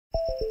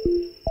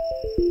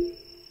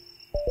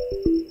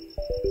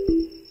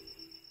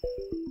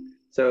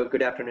So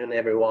good afternoon,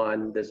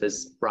 everyone. This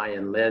is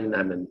Brian Lin.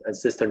 I'm an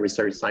assistant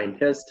research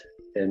scientist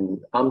in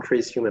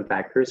UMTRI's Human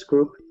Factors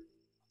Group.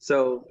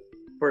 So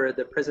for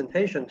the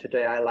presentation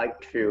today, I'd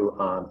like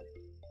to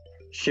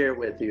share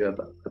with you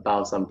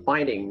about some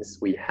findings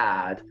we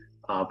had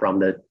from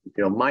the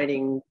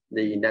mining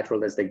the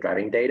naturalistic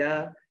driving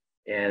data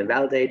and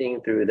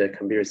validating through the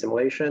computer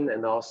simulation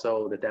and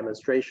also the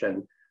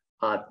demonstration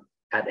at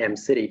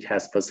MCity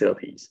test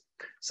facilities.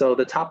 So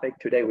the topic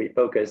today, we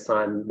focus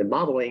on the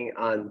modeling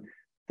on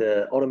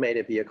the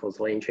automated vehicles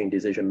lane change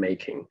decision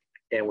making,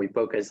 and we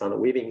focus on the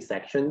weaving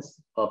sections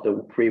of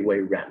the freeway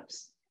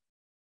ramps.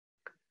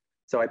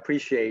 So I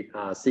appreciate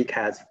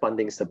CCAT's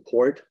funding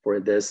support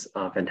for this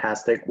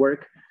fantastic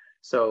work.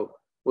 So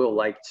we'll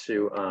like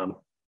to,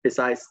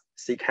 besides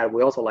CCAT,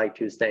 we also like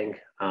to thank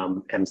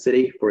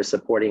MCity for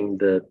supporting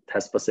the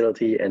test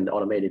facility and the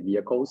automated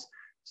vehicles,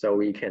 so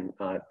we can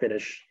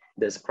finish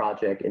this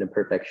project in a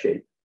perfect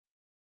shape.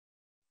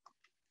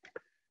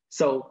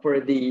 So for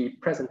the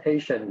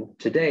presentation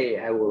today,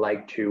 I would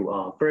like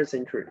to first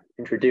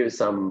introduce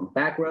some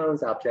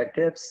backgrounds,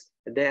 objectives,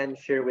 and then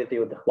share with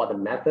you what the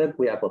method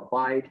we have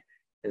applied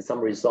and some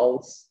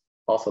results,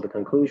 also the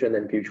conclusion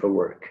and future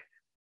work.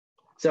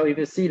 So if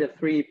you see the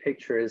three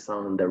pictures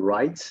on the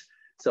right,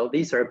 so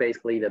these are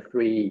basically the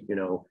three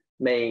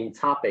main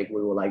topics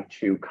we would like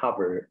to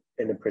cover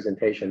in the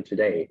presentation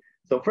today.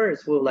 So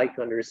first, we would like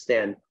to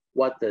understand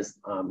what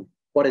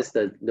is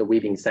the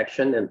weaving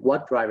section and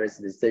what drives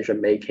decision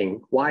making,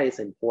 why it's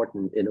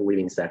important in the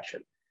weaving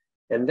section.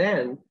 And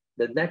then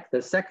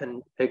the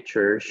second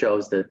picture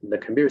shows the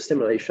computer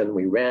simulation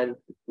we ran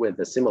with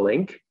the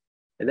Simulink.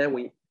 And then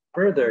we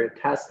further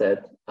tested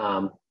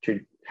to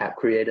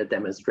create a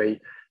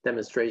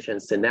demonstration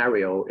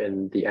scenario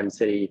in the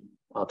MCity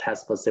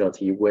test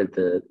facility with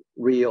the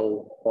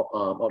real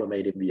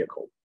automated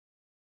vehicle.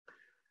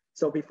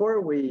 So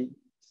before we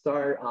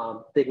start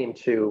digging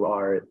into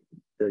our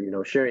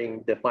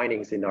sharing the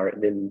findings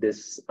in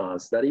this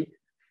study.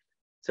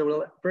 So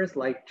we'll first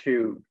like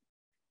to,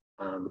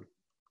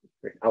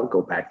 I'll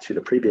go back to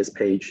the previous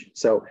page.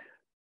 So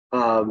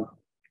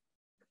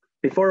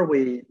before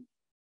we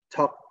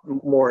talk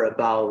more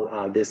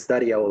about this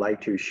study, I would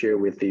like to share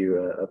with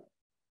you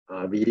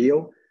a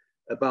video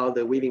about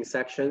the weaving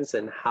sections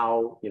and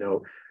how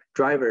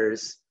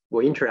drivers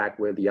will interact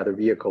with the other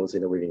vehicles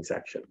in the weaving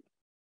section.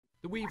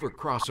 The weave or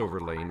crossover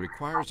lane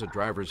requires a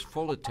driver's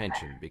full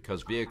attention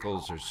because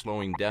vehicles are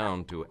slowing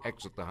down to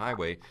exit the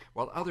highway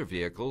while other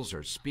vehicles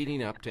are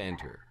speeding up to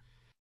enter.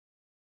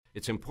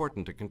 It's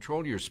important to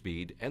control your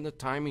speed and the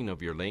timing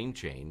of your lane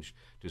change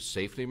to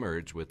safely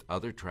merge with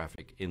other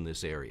traffic in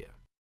this area.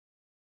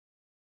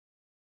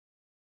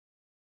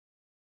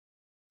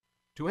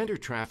 To enter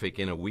traffic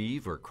in a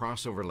weave or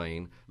crossover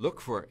lane,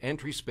 look for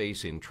entry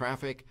space in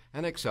traffic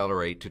and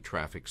accelerate to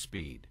traffic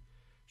speed.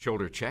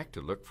 Shoulder check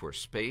to look for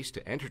space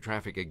to enter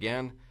traffic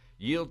again,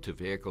 yield to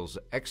vehicles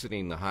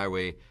exiting the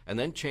highway, and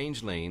then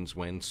change lanes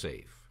when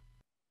safe.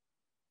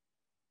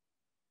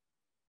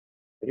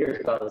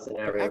 Here's about a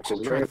scenario to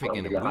exit traffic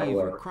in a weave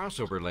or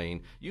crossover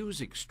lane,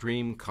 use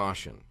extreme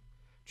caution.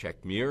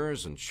 Check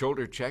mirrors and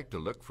shoulder check to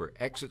look for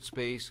exit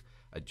space,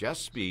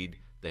 adjust speed,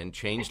 then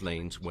change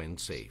lanes when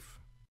safe.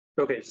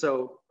 Okay,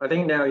 so I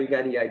think now you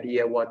get the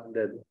idea what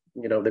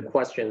the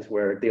questions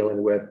we're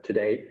dealing with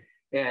today.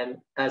 And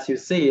as you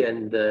see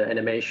in the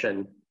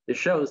animation, it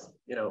shows,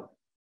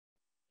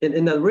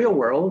 in the real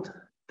world,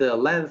 the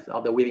length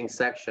of the weaving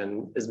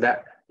section is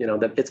that,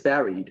 it's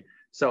varied.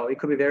 So it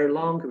could be very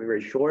long, could be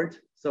very short.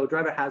 So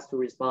driver has to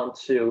respond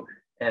to,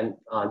 and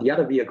the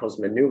other vehicles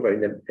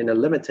maneuver in a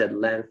limited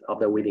length of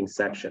the weaving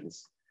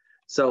sections.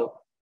 So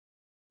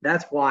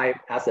that's why,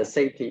 as a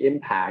safety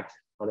impact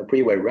on the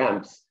freeway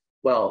ramps,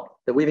 well,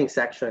 the weaving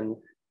section,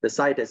 the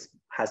site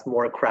has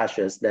more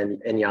crashes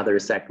than any other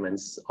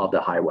segments of the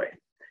highway.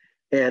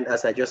 And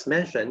as I just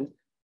mentioned,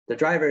 the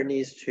driver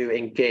needs to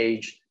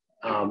engage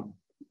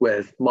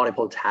with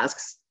multiple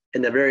tasks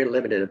in a very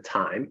limited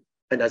time.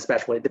 And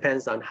especially it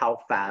depends on how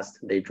fast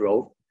they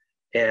drove.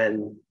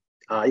 And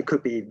it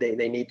could be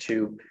they need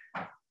to,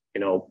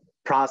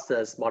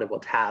 process multiple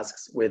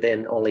tasks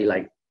within only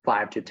like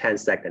 5 to 10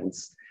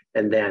 seconds.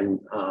 And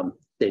then,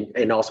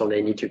 also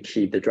they need to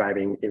keep the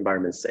driving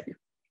environment safe.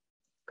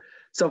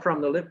 So from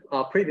the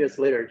previous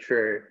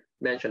literature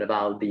mentioned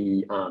about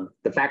the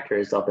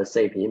factors of the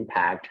safety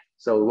impact.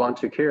 So we want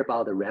to care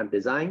about the ramp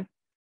design,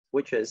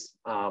 which is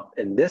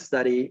in this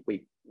study,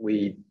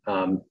 we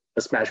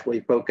especially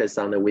focus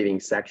on the weaving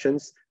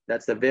sections.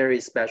 That's a very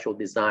special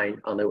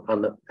design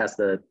as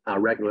the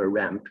regular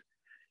ramp.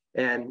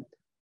 And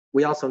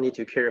we also need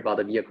to care about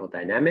the vehicle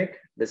dynamic.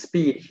 The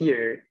speed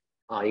here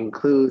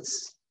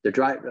includes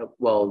the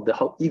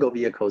whole ego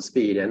vehicle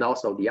speed and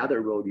also the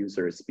other road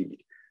user speed.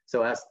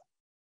 So as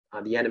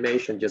the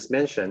animation just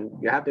mentioned,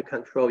 you have to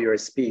control your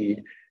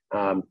speed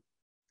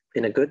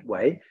in a good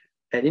way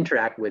and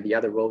interact with the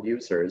other road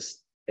users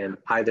and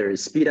either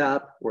speed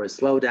up or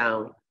slow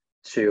down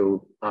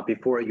to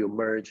before you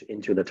merge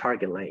into the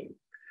target lane.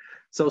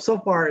 So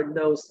far,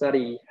 no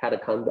study had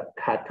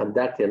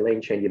conducted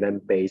lane change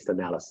event-based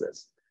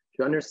analysis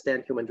to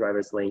understand human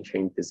drivers' lane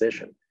change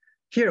decision.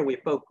 Here, we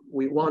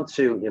want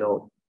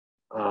to,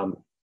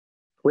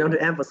 we want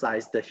to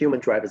emphasize the human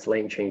driver's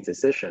lane change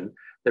decision.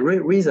 The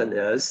reason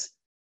is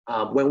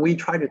when we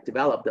try to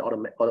develop the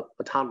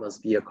autonomous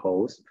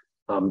vehicle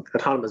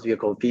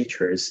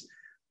features,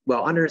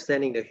 well,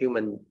 understanding the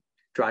human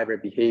driver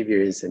behavior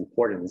is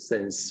important,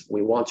 since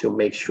we want to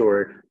make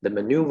sure the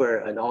maneuver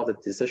and all the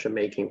decision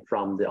making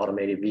from the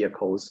automated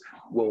vehicles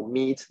will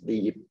meet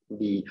the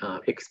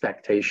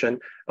expectation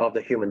of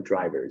the human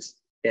drivers.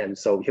 And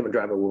so human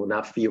driver will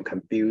not feel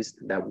confused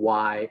that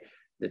why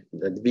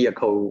the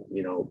vehicle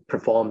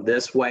perform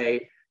this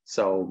way.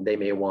 So they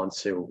may want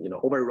to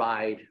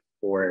override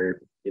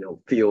or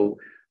feel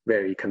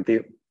very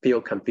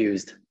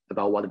confused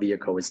about what the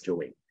vehicle is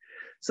doing.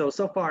 So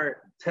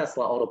far,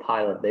 Tesla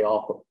Autopilot, they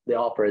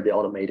offer the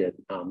automated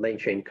lane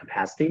change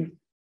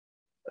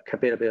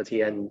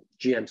capability, and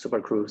GM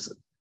Super Cruise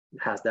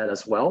has that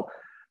as well.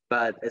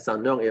 But it's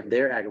unknown if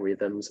their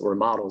algorithms or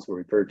models will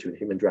refer to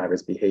human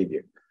drivers'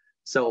 behavior.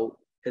 So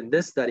in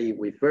this study,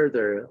 we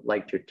further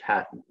like to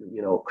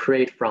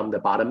create from the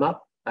bottom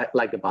up.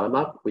 Like the bottom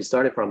up, we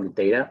started from the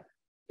data,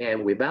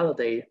 and we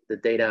validate the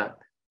data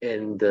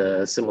in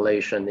the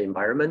simulation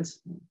environment,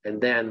 and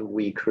then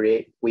we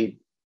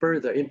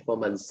further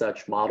implement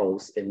such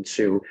models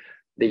into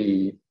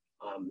the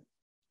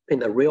in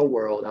the real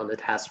world on the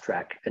test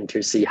track, and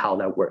to see how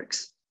that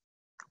works.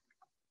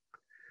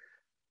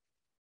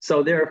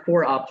 So there are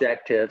 4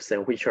 objectives,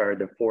 and which are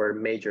the 4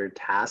 major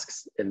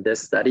tasks in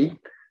this study.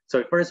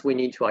 So first, we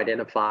need to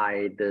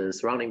identify the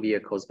surrounding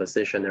vehicle's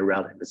position and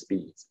relative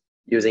speeds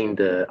using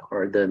the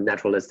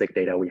naturalistic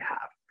data we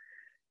have.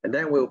 And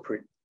then we'll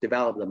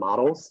develop the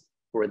models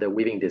for the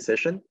weaving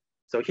decision.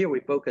 So here we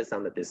focus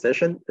on the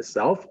decision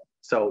itself.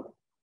 So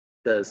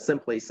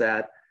simply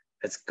said,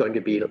 it's going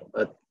to be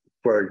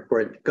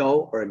for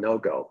go or no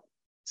go.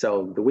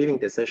 So the weaving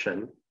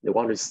decision, they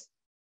want to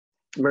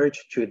merge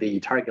to the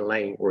target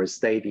lane or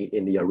stay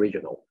in the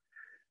original.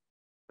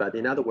 But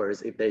in other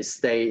words, if they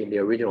stay in the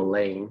original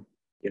lane,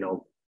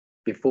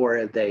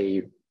 before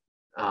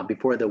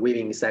the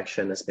weaving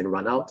section has been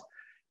run out,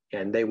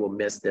 and they will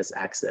miss this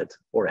exit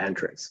or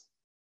entrance.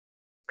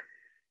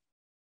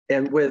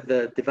 And with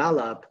the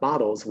developed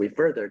models, we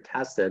further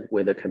tested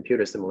with the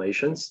computer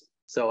simulations.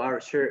 So I'll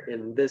share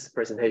in this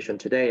presentation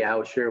today,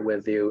 I'll share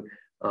with you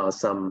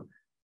some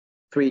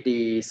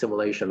 3D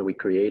simulation we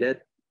created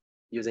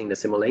using the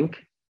Simulink,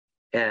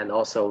 and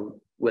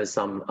also with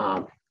some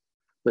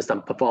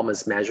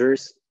performance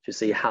measures to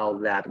see how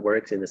that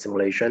works in the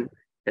simulation.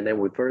 And then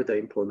we further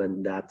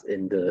implement that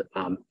in the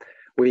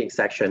weaving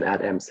section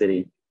at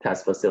M-City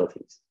test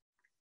facilities.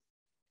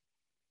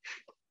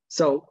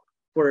 So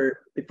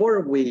before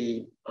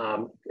we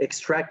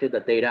extracted the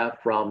data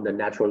from the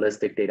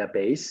naturalistic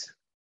database,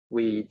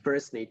 we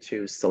first need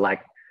to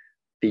select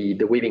the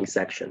weaving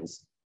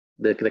sections,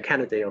 the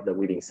candidate of the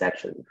weaving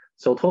section.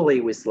 So totally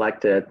we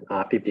selected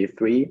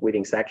 53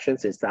 weaving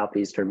sections in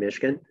Southeastern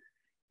Michigan.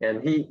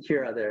 And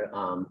here are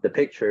the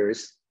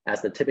pictures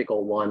as the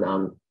typical one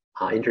on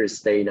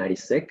Interstate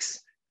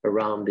 96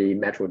 around the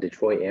Metro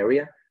Detroit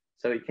area.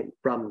 So you can,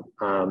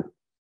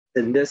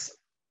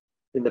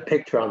 in the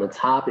picture on the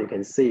top, you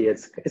can see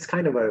it's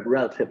kind of a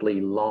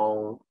relatively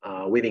long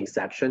weaving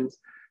section.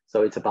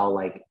 So it's about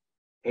like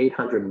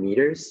 800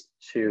 meters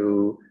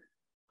to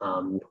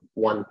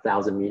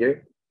 1,000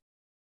 meters,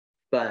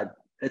 but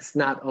it's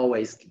not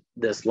always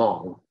this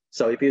long.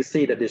 So if you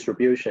see the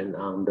distribution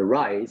on the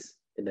right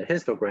in the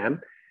histogram,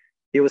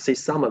 you will see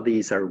some of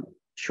these are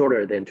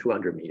shorter than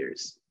 200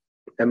 meters.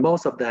 And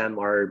most of them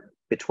are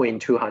between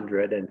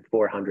 200 and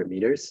 400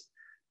 meters.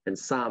 And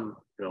some,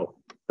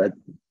 but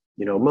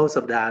most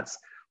of that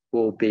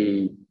will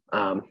be,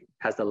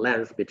 has the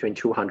length between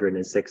 200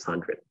 and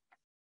 600.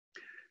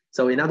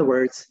 So in other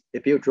words,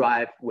 if you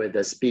drive with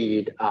a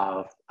speed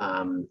of,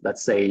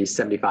 let's say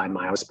 75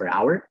 miles per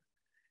hour,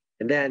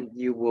 and then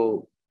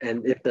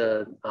and if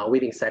the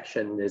weaving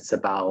section is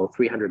about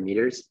 300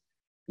 meters,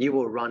 you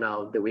will run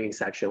out the weaving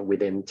section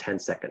within 10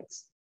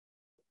 seconds.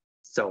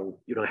 So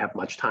you don't have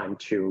much time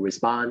to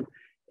respond,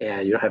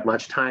 and you don't have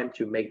much time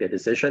to make the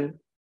decision.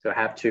 So I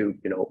have to,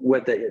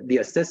 with the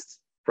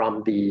assist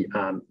from the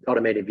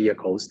automated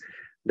vehicles,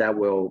 that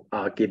will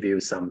give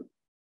you some,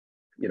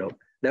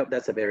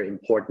 that's a very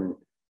important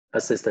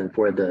assistant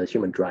for the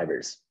human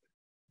drivers.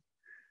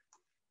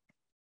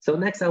 So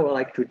next, I would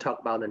like to talk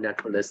about the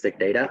naturalistic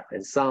data,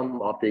 and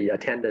some of the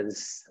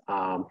attendants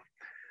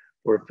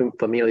were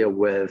familiar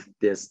with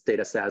this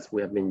data sets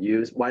we have been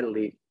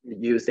widely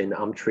used in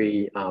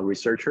UMTRI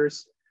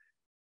researchers.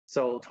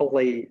 So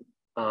totally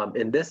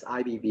in this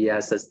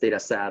IBVSS data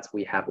sets,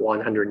 we have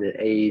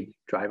 108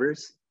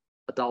 drivers,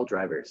 adult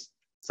drivers.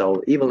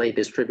 So evenly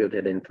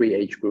distributed in 3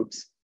 age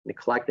groups, and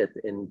collected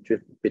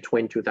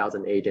between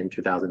 2008 and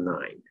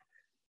 2009.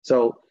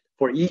 So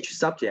for each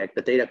subject,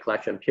 the data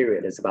collection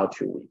period is about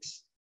 2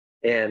 weeks.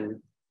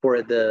 And for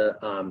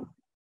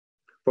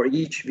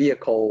each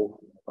vehicle,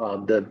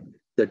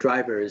 the the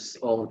drivers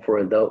on for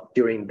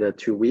during the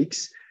 2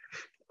 weeks.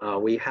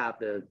 We have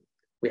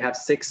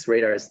 7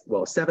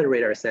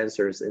 radar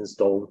sensors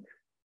installed,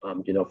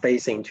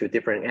 facing to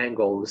different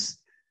angles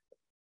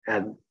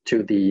and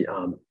to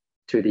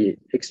the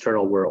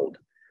external world.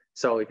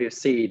 So if you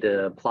see the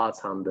plots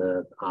on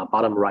the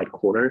bottom right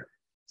corner,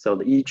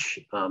 so each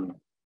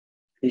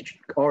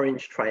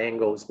orange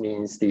triangles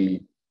means the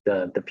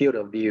field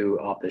of view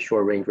of the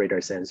short range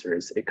radar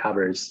sensors. It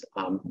covers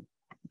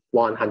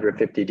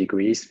 150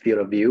 degrees field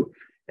of view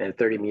and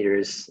 30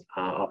 meters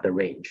of the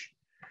range.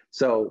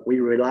 So we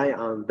rely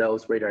on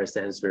those radar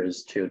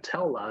sensors to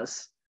tell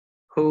us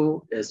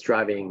who is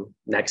driving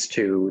next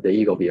to the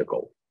Eagle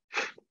vehicle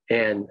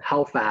and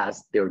how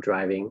fast they're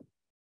driving,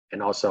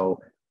 and also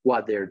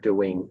what they're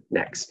doing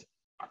next.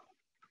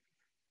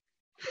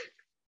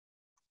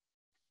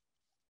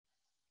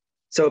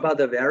 So about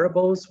the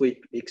variables we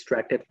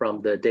extracted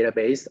from the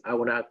database, I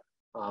will not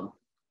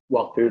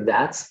walk through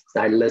that.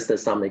 I listed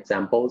some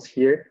examples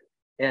here.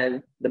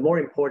 And the more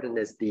important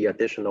is the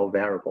additional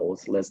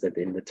variables listed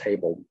in the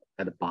table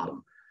at the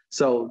bottom.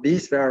 So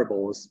these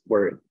variables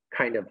were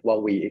kind of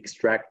what we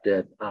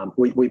extracted,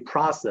 we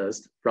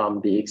processed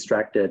from the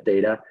extracted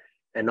data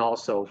and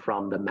also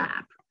from the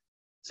map.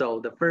 So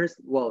the first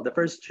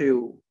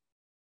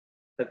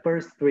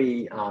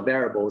three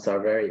variables are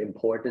very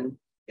important,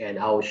 and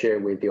I will share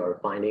with you our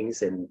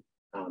findings in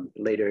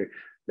later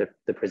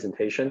the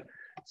presentation.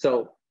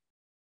 So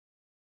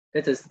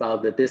it is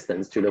about the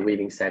distance to the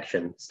weaving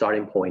section,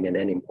 starting point and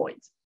ending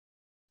point.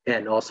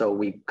 And also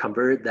we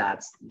convert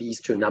these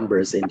two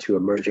numbers into a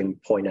merging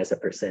point as a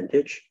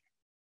percentage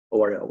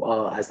or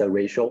as a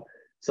ratio.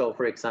 So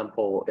for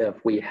example,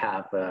 if we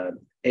have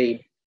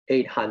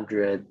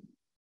 800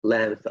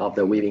 length of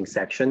the weaving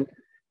section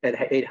at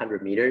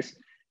 800 meters,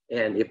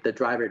 and if the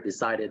driver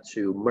decided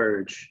to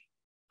merge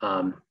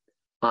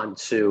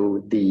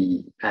onto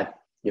at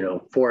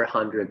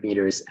 400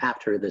 meters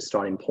after the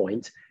starting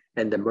point,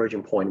 and the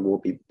merging point will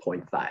be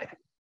 0.5.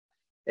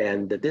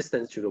 And the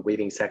distance to the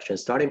weaving section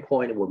starting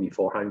point will be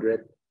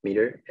 400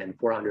 meter and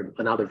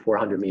another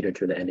 400 meter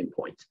to the ending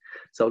point.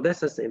 So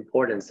this is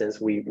important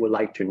since we would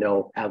like to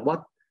know at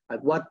what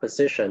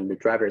position the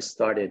driver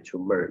started to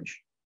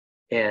merge.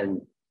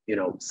 And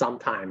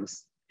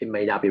sometimes it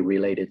may not be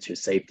related to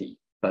safety,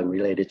 but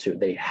related to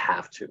they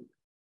have to.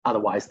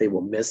 Otherwise, they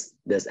will miss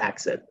this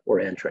exit or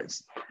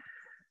entrance.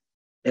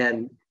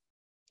 And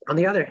on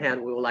the other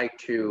hand, we would like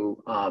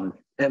to,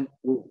 and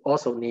we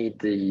also need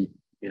the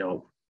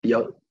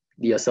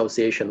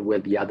association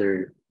with the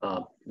other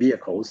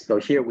vehicles. So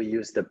here we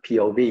use the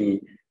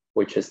POV,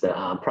 which is the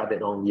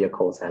private-owned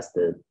vehicles as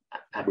the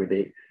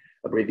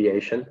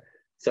abbreviation.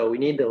 So we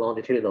need the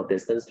longitudinal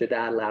distance to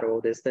that,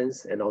 lateral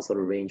distance, and also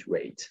the range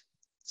rate.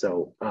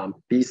 So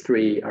these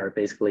three are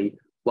basically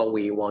what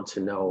we want to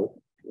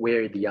know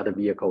where the other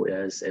vehicle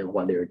is and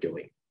what they're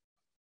doing.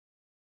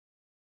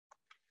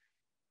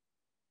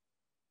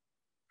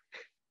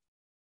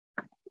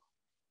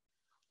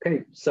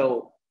 Okay,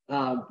 so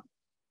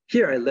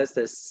here I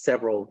listed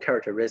several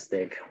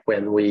characteristics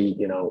when we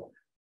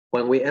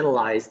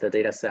analyze the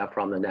data set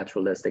from the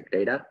naturalistic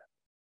data.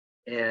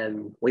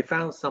 And we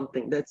found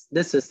something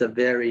this is a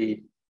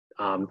very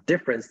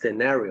different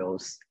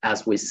scenarios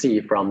as we see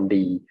from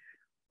the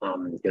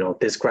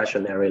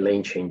discretionary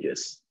lane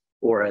changes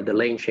or the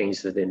lane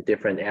changes in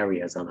different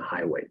areas on the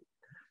highway.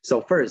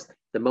 So first,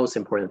 the most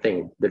important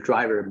thing, the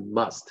driver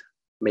must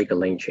make a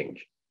lane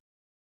change.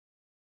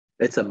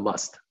 It's a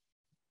must.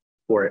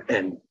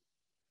 And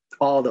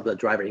all of the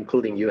driver,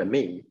 including you and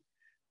me,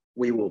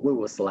 we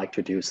will select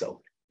to do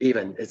so.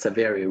 Even it's a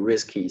very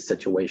risky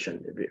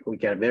situation. If we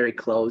get very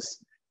close,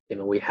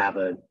 we have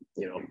a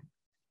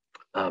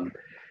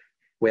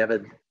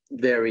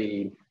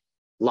very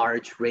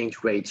large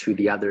range rate to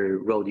the other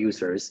road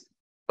users,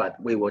 but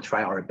we will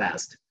try our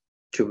best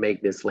to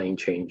make this lane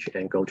change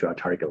and go to our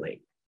target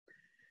lane.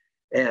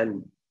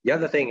 And the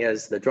other thing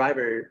is the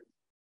driver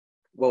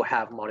will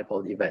have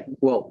multiple events.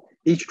 Well,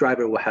 each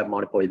driver will have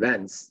multiple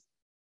events,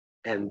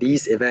 and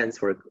these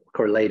events were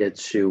correlated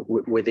to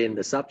within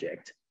the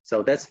subject.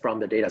 So that's from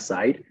the data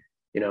side.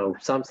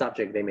 Some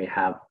subject, they may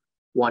have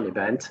one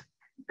event,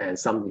 and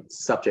some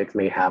subjects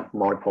may have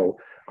multiple,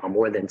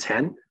 more than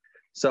 10.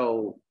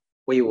 So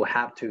we will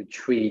have to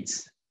treat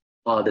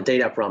the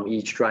data from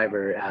each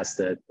driver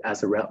as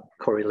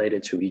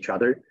correlated to each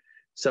other.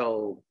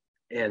 So,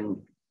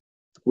 and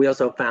we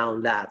also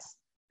found that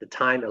the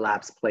time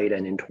elapsed played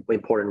an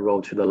important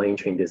role to the lane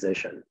change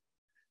decision.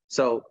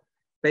 So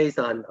based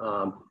on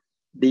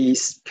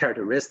these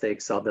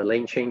characteristics of the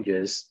lane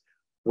changes,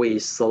 we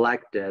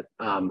selected,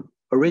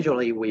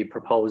 originally we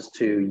proposed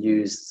to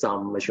use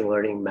some machine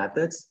learning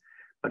methods,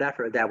 but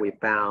after that we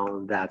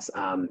found that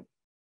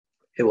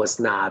it was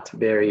not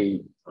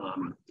very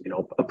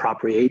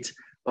appropriate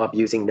of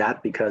using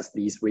that because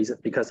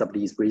of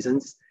these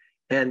reasons,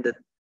 and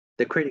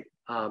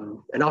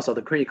and also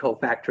the critical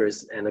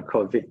factors and the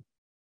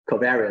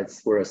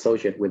covariates were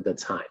associated with the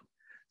time.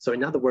 So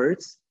in other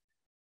words,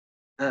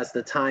 as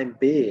the time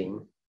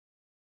being,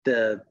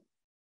 the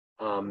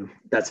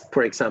that's,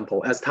 for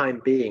example, as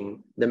time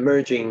being, the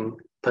merging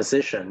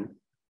position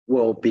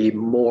will be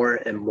more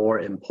and more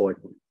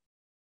important,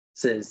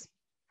 since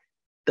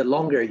the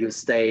longer you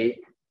stay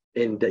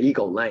in the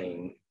eagle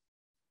lane,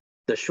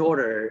 the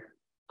shorter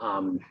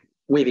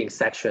weaving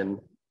section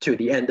to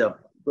the end of,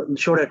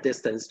 shorter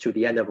distance to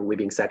the end of a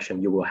weaving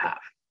section you will have.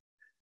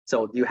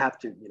 So you have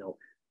to,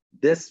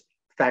 this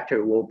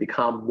factor will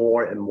become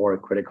more and more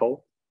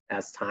critical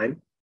as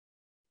time.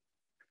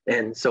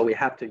 And so we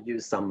have to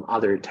use some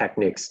other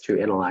techniques to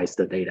analyze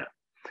the data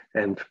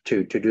and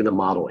to do the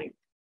modeling.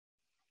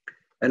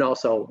 And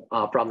also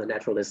from the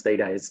naturalist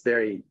data, it's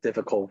very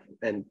difficult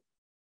and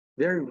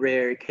very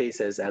rare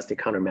cases as the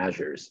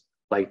countermeasures,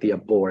 like the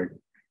abort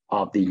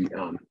of the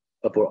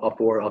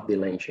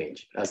lane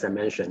change. As I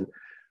mentioned,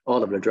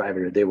 all of the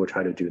drivers, they will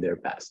try to do their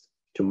best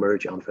to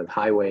merge onto the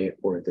highway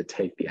or to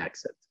take the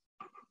exit.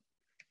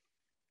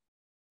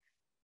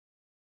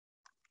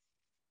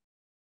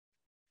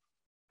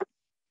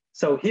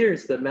 So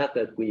here's the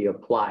method we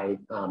applied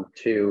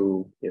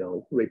to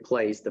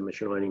replace the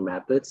machine learning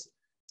methods.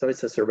 So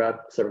it's a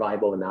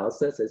survival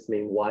analysis. It's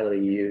been widely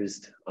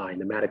used in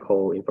the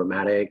medical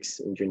informatics,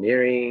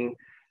 engineering,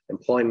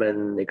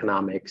 employment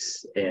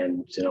economics,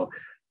 and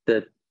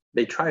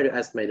they try to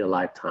estimate the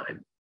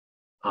lifetime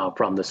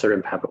from the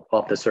certain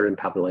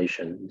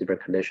population,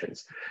 different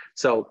conditions.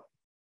 So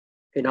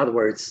in other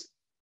words,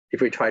 if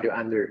we try to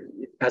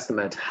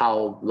estimate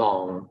how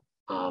long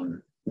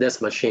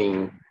this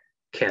machine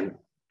can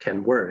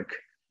work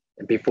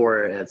and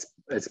before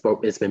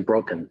it's been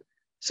broken,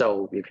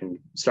 so you can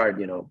start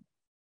to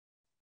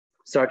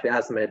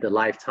estimate the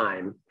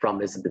lifetime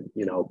from its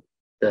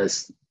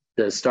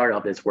the start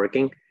of its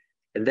working,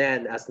 and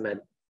then estimate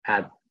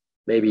at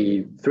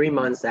maybe 3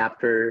 months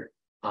after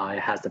it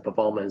has the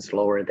performance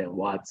lower than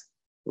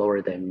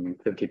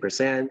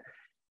 50%,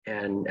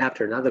 and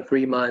after another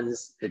 3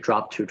 months it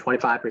dropped to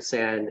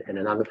 25%, and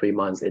another 3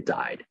 months it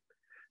died.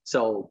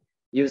 So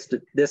use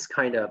this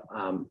kind of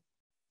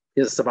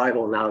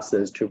survival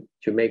analysis to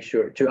make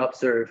sure to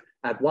observe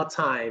at what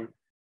time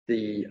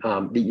the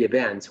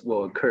events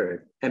will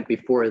occur, and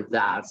before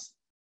that,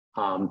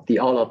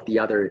 all of the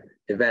other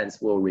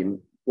events will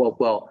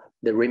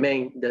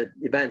the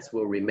events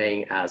will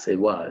remain as it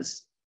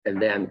was,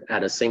 and then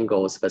at a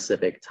single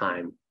specific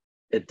time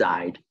it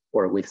died,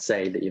 or we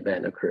say the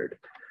event occurred.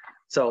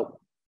 So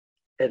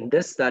in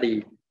this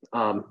study,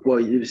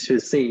 you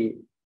should see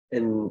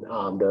in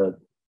the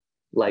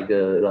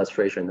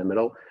illustration in the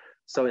middle.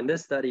 So in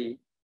this study,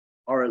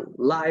 our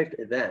live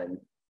event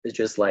is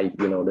just like,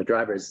 the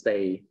drivers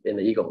stay in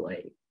the eagle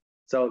lane.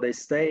 So they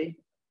stay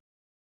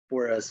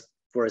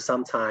for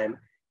some time,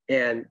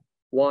 and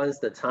once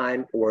the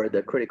time or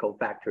the critical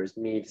factors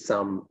meet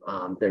some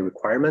the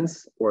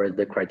requirements or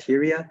the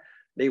criteria,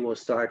 they will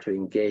start to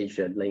engage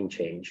a lane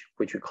change,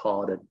 which we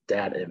call the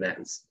dead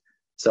events.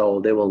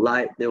 So they will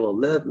live,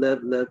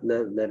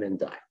 and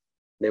die.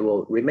 They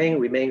will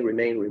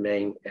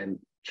remain, and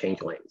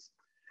change lanes.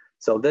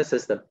 So this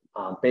is the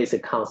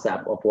basic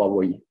concept of what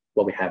we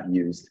have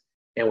used,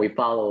 and we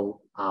follow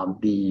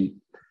the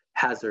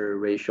hazard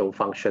ratio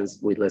functions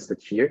we listed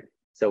here.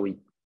 So we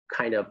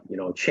kind of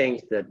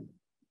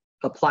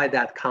apply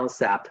that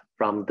concept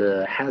from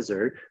the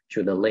hazard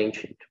to the lane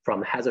change,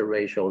 from hazard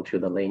ratio to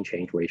the lane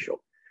change ratio.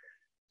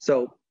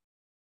 So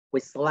we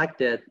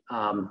selected,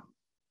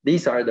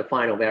 these are the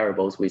final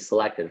variables we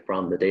selected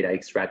from the data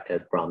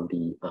extracted from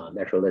the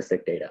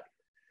naturalistic data.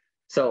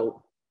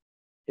 So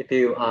if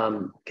you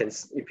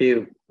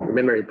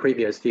remember the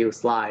previous few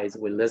slides,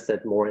 we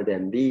listed more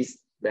than these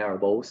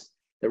variables.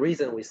 The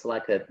reason we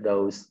selected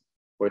those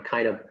were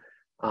kind of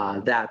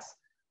that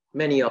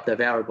many of the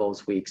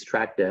variables we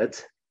extracted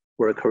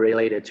were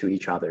correlated to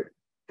each other.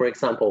 For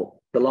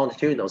example, the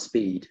longitudinal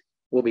speed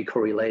will be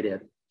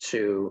correlated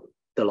to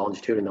the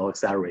longitudinal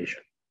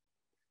acceleration,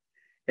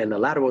 and the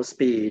lateral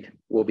speed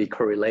will be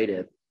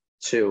correlated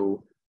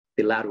to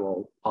the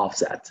lateral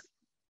offset.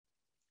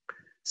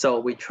 So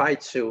we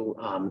tried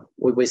to,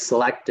 we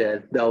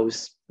selected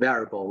those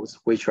variables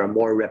which are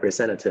more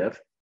representative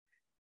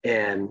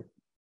and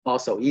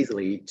also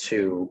easily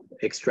to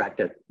extract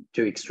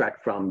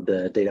from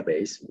the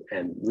database,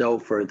 and no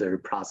further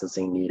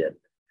processing needed.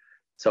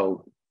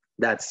 So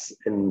that's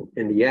in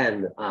the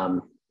end,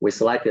 we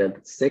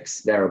selected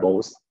 6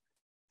 variables.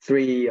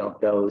 2 of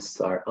those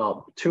are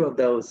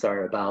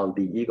about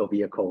the eagle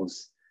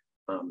vehicle's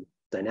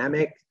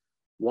dynamic.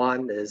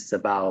 1 is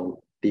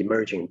about the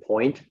merging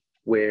point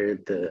where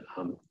the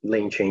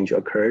lane change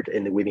occurred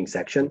in the weaving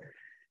section,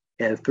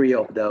 and 3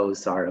 of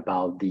those are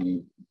about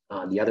the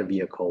other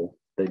vehicle,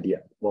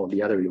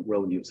 the other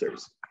road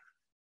users.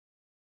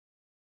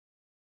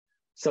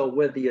 So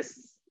with the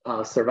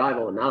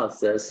survival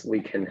analysis, we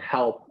can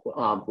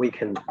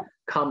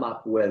come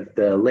up with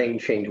the lane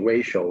change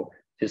ratio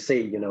to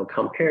see,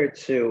 compared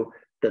to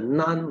the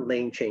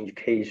non-lane change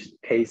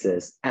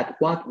cases, at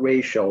what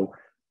ratio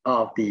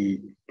of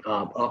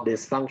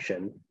this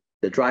function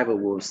the driver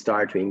will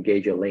start to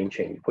engage a lane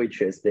change,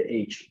 which is the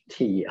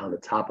HT on the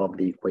top of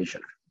the equation.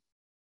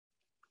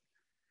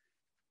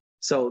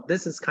 So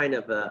this is kind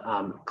of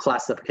a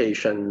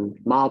classification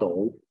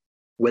model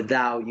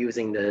without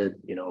using the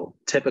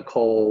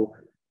typical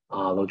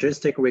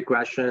logistic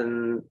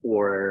regression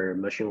or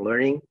machine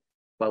learning,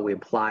 but we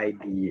apply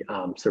the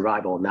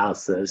survival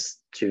analysis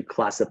to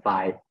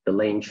classify the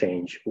lane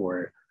change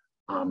or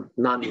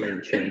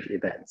non-lane change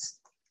events.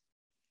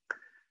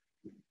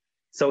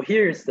 So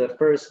here's the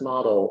first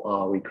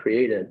model we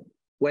created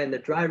when the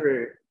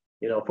driver,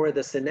 for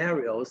the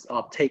scenarios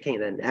of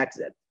taking an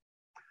exit.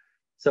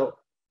 So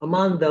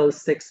among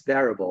those 6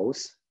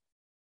 variables,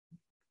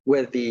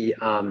 with the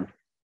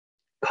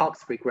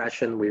Cox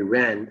regression we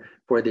ran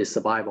for the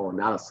survival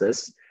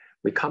analysis,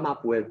 we come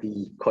up with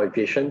the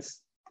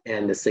coefficients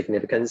and the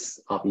significance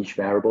of each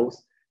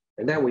variables.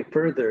 And then we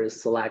further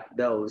select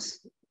those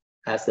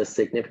as the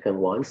significant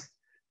ones.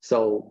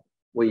 So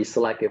we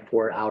selected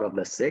 4 out of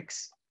the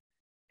 6.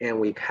 And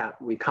we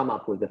come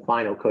up with the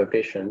final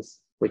coefficients,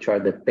 which are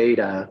the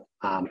beta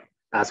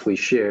as we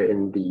share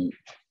in the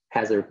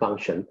hazard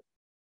function.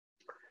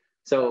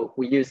 So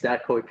we use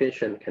that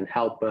coefficient can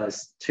help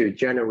us to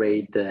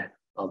generate the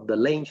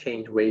lane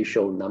change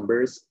ratio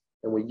numbers.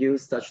 And we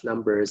use such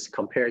numbers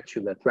compared to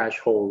the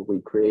threshold we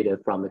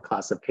created from the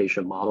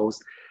classification models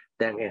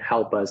that can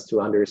help us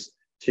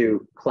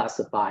to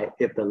classify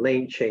if the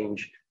lane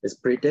change is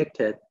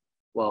predicted.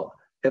 Well,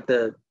 if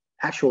the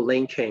actual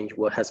lane change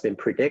has been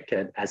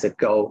predicted as a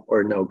go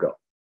or no go.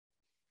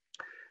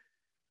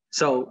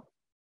 So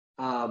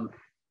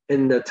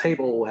in the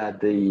table at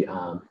the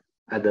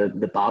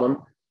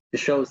bottom, it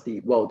shows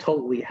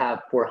total we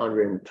have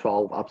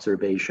 412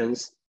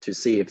 observations to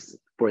see if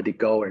for the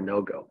go or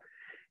no go.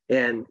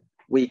 And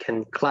we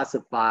can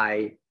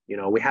classify,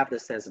 we have the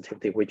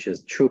sensitivity, which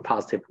is true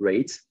positive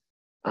rates.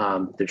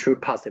 The true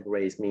positive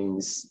rates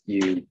means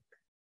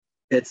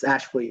it's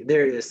actually,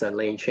 there is a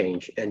lane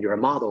change and your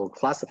model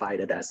classified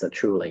it as a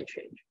true lane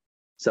change.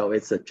 So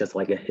it's just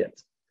like a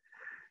hit.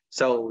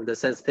 So the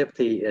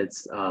sensitivity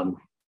is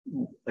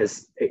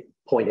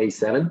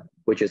 0.87,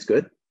 which is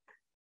good.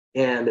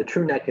 And the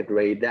true negative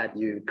rate that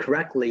you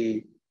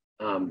correctly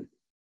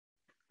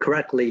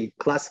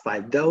classify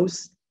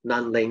those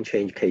non-lane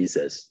change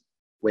cases,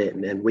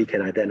 and we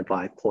can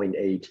identify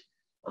 0.8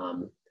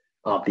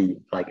 of the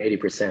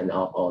 80%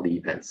 of all the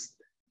events.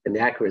 And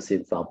the accuracy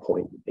is about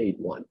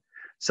 0.81.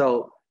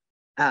 So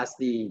as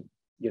the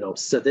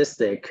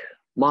statistic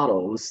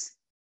models,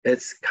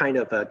 it's kind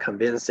of a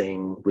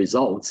convincing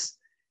results.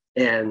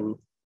 And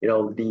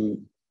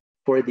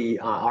for the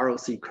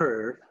ROC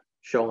curve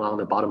shown on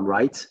the bottom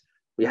right,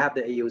 we have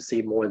the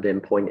AUC more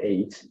than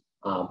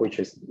 0.8, which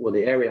is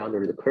the area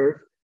under the curve.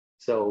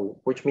 So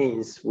which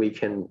means we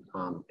can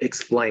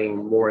explain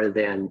more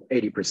than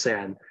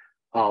 80%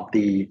 of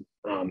the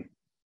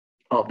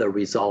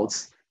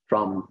results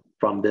from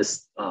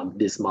this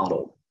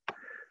model.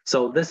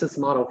 So this is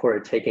model for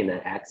taking an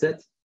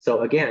exit.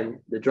 So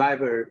again, the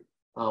driver,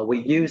 we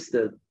use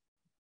the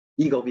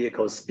ego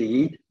vehicle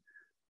speed,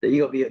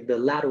 the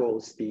lateral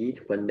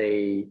speed when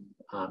they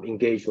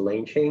engage the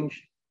lane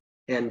change,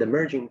 and the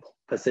merging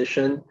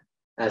position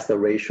as the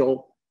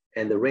ratio,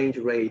 and the range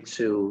rate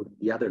to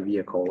the other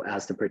vehicle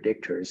as the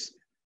predictors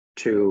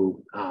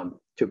to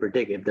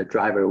predict if the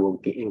driver will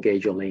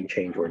engage a lane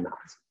change or not.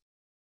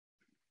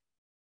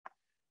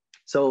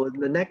 So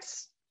the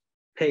next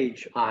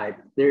page,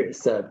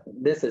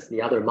 this is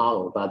the other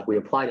model, but we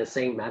apply the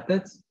same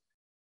methods.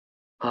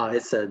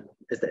 It's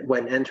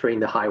when entering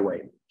the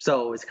highway.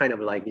 So it's kind of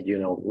like,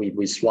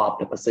 we swap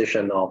the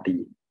position of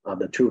the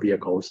 2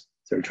 vehicles.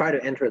 So we try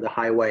to enter the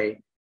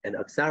highway and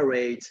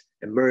accelerate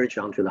and merge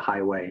onto the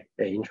highway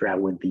and interact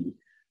with the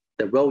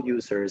road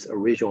users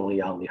originally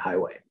on the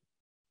highway.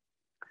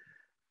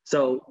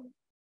 So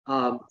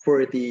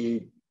for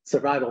the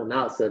survival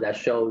analysis that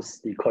shows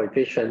the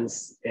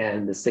coefficients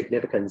and the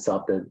significance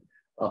of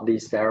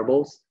these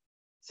variables.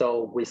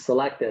 So we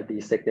selected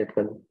the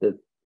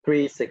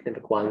 3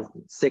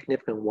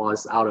 significant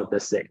ones out of the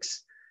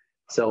 6.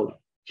 So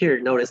here,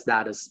 notice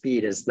that the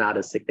speed is not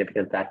a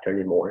significant factor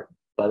anymore,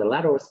 but the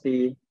lateral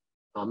speed,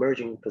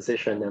 merging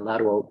position, and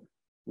lateral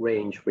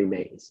range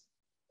remains.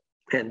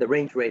 And the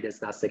range rate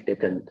is not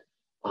significant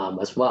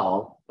as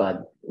well,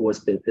 but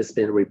it's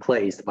been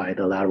replaced by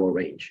the lateral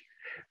range.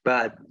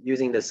 But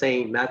using the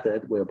same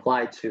method, we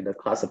apply to the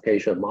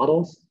classification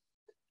models,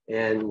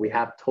 and we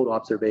have total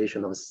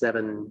observation of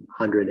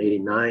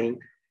 789,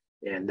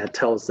 and that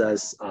tells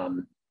us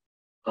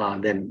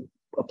then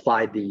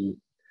apply in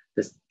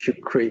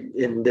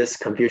this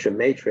confusion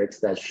matrix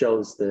that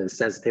shows the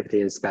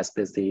sensitivity and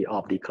specificity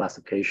of the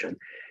classification,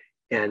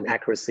 and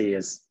accuracy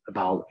is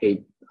about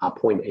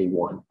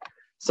 0.81.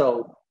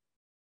 So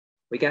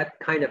we get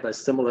kind of a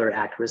similar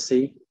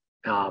accuracy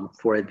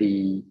for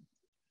the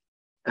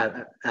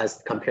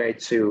as compared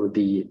to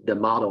the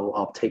model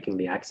of taking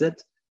the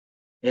exit,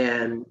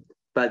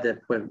 but the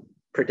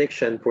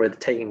prediction for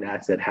taking the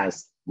exit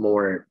has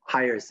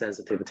higher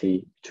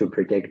sensitivity to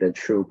predict the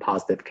true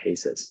positive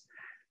cases,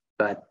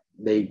 but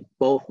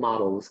both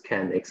models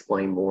can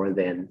explain more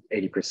than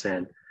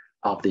 80%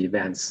 of the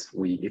events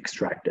we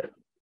extracted.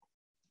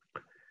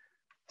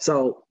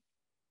 So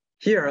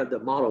here are the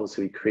models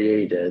we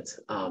created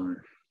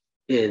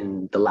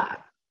in the lab.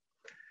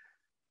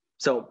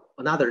 So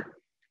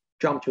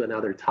jump to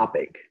another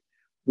topic.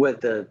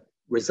 With the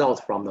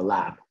results from the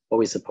lab, what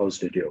we're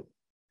supposed to do.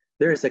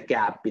 There is a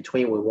gap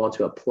between we want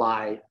to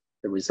apply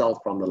the results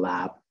from the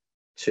lab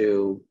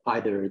to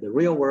either the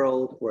real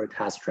world or a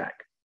test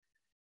track.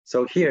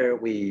 So here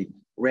we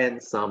ran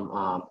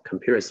some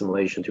computer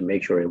simulation to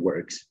make sure it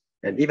works.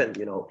 And even,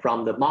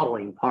 from the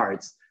modeling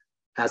parts,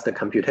 as the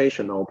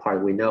computational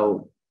part, we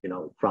know, in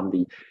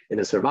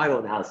the survival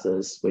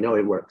analysis, we know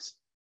it works,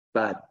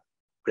 but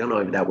we don't know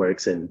if that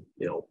works. And,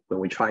 when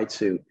we try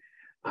to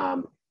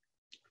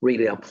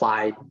really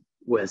apply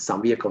with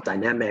some vehicle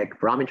dynamic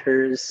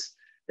parameters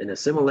in the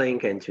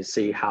Simulink and to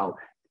see how,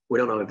 we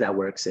don't know if that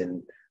works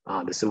in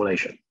the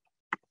simulation.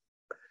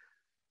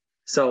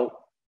 So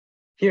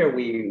here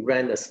we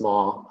ran a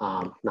small,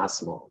 not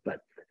small,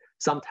 but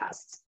some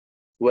tests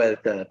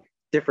with the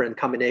different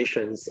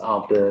combinations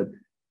of the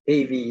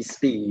AV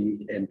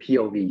speed and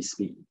POV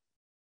speed.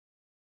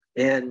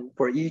 And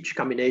for each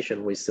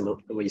combination, we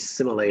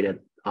simulated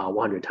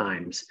 100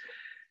 times.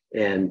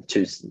 And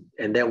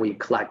then we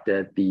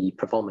collected the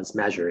performance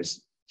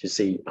measures to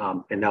see,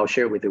 and I'll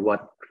share with you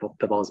what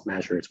performance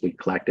measures we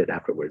collected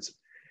afterwards.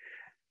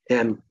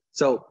 And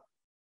so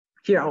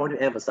here I want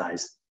to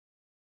emphasize,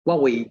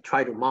 what we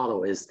try to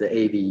model is the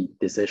AV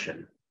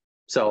decision.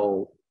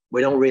 So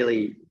we don't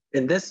really,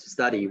 in this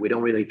study, we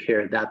don't really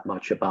care that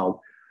much about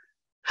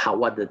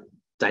what the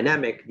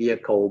dynamic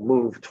vehicle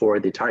moved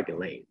toward the target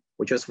lane.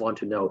 We just want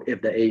to know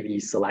if the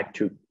AV select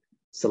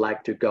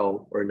to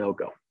go or no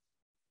go.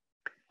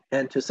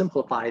 And to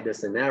simplify the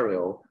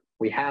scenario,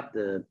 we have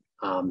the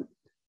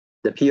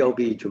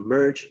POV to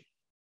merge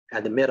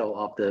at the middle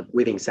of the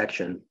weaving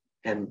section.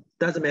 And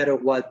doesn't matter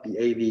what the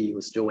AV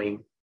was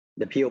doing,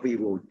 the POV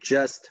will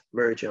just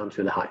merge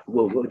onto the highway,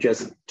 will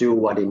just do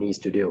what it needs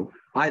to do,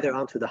 either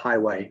onto the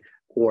highway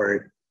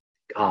or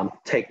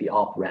take the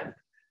off ramp.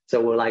 So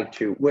we'd like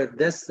to, with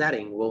this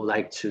setting, we'll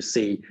like to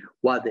see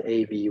what the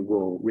AV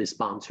will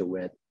respond to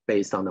it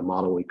based on the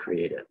model we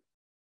created.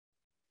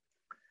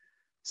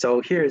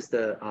 So here's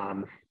the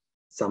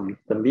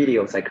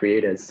videos I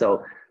created.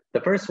 So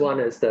the first one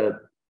is the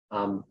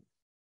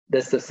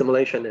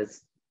simulation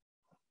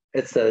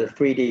it's a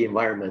 3D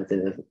environment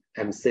in the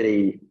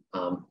M-City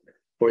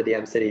for the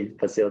M-City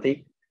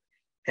facility,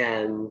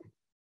 and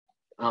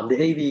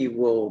the AV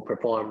will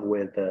perform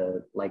with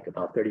like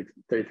about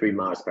 33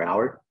 miles per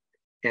hour,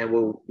 and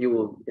you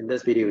will in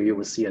this video you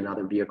will see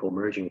another vehicle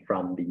merging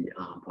from the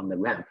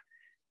ramp,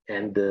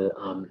 and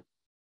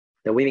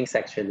the weaving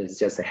section is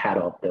just ahead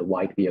of the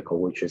white vehicle,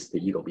 which is the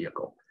Eagle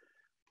vehicle.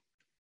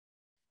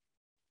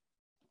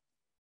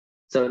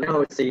 So now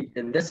we see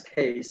in this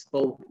case,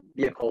 both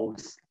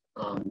vehicles,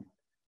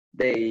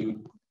 they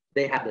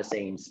have the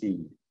same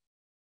speed.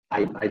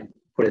 I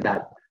put it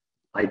that,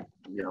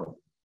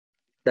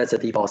 that's a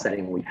default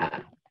setting we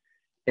have.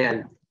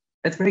 And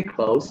it's very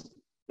close.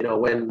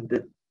 When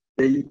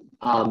the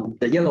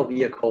yellow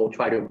vehicle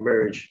try to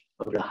merge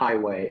on the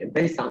highway, and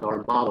based on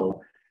our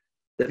model,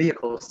 the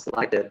vehicle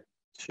selected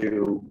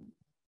to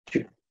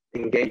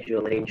engage the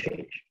lane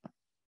change.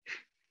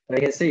 And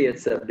you can see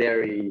it's a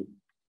very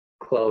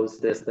close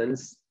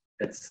distance.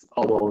 It's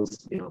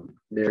almost,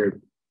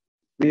 their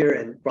rear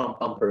and front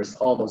bumpers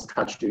almost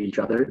touch to each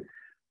other.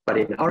 But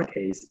in our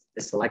case,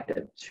 it's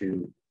selected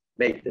to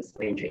make this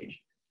lane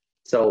change.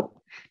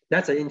 So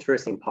that's an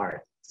interesting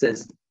part,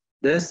 since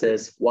this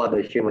is what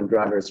the human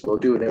drivers will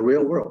do in the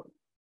real world.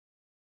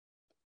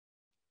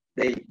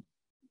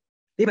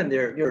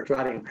 You're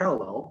driving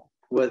parallel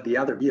with the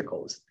other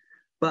vehicles,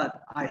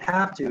 but I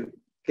have to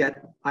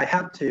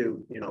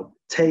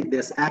take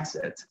this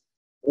exit,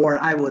 or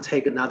I will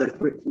take another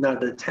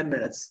 10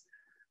 minutes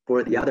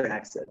for the other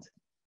exit.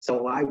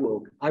 So I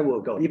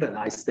will go, even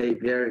I stay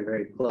very,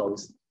 very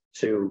close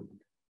to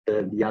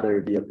the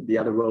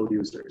other road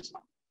users.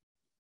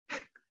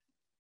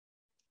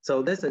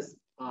 So this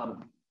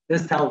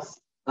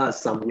tells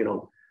us some,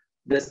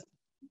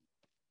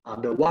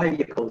 the white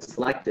vehicle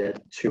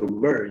selected to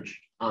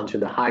merge onto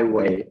the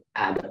highway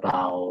at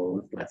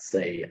about, let's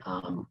say,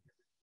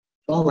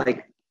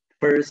 like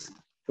first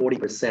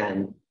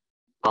 40%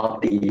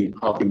 of the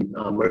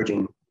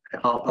merging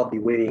of the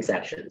weaving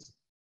sections.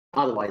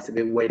 Otherwise, if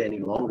they wait any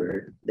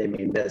longer, they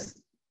may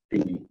miss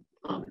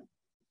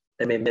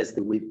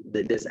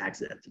this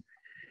exit.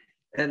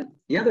 And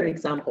the other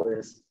example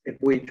is if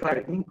we try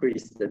to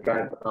increase the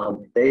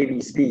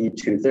AV speed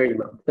to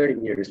 30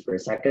 meters per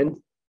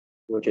second,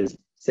 which is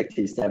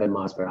 67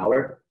 miles per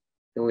hour,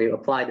 and we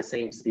apply the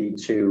same speed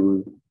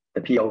to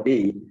the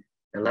POV,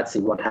 and let's see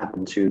what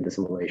happened to the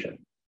simulation.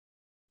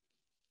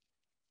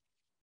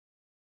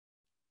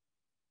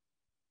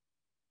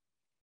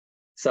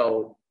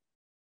 So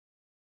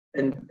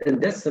in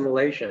this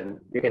simulation,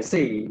 you can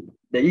see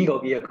the Eagle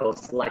vehicle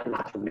select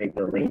not to make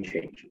the lane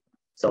change.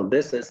 So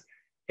this is,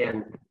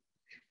 and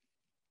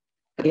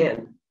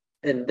again,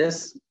 in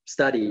this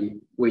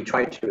study, we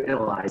try to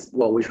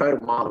we try to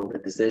model the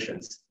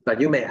decisions, but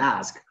you may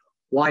ask,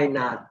 why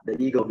not the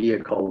Eagle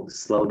vehicle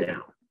slow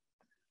down?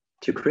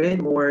 to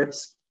create more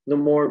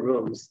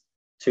rooms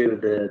to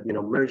the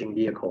merging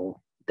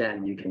vehicle,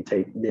 then you can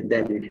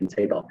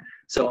take off.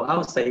 So I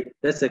would say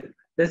that's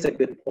a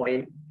good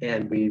point,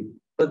 and we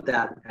put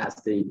that as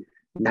the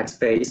next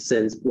phase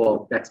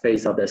next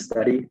phase of the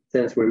study,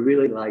 since we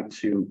really like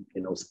to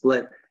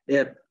split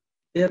if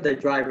the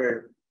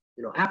driver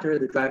after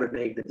the driver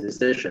make the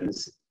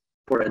decisions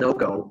for a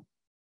no-go,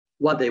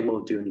 what they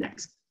will do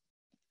next.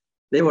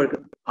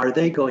 Are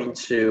they going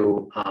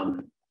to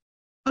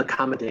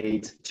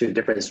accommodate to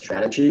different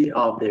strategy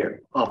of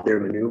their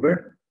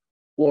maneuver,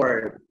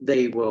 or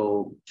they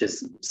will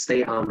just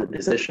stay on the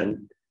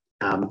decision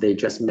they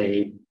just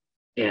made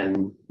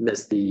and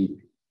miss the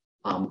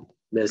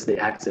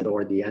exit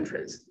or the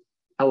entrance?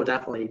 I would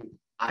definitely,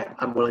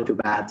 I'm willing to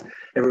bet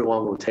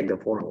everyone will take the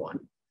former one,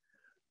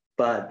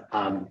 but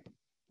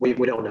we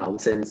don't know,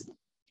 since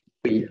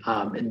we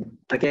and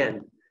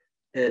again,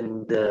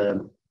 in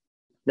the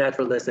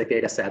naturalistic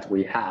data sets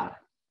we have,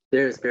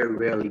 there's very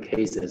rarely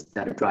cases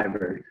that a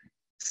driver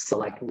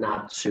select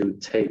not to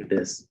take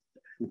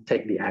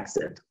the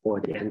exit or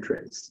the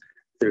entrance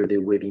through the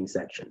weaving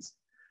sections.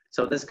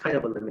 So that's kind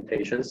of a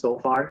limitation so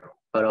far,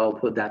 but I'll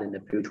put that in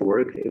the future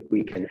work if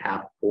we can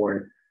have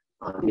for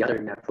the other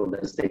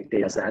naturalistic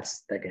data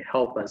sets that can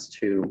help us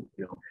to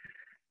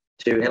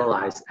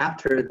analyze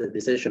after the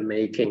decision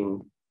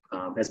making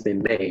has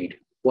been made,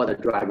 what a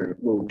driver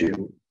will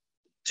do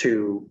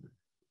to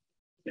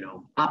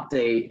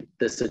update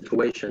the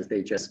situations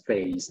they just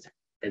faced,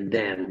 and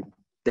then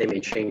they may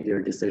change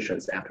their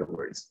decisions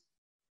afterwards.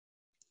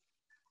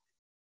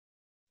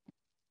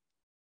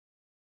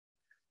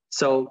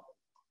 So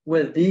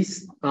with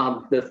these,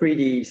 the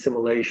 3D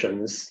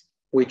simulations,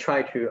 we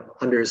try to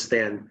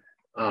understand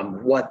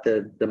what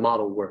the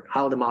model works,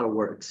 how the model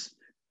works.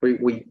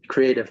 We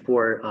created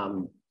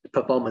 4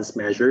 performance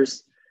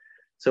measures.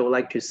 So we'd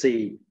like to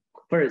see,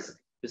 first,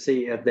 to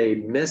see if they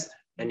missed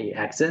any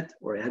exit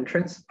or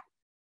entrance.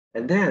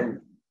 And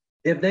then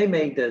if they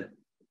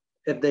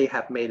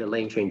have made a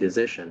lane change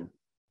decision,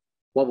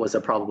 what was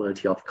the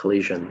probability of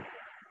collision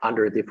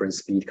under different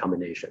speed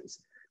combinations?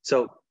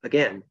 So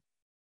again,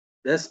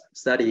 this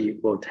study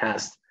will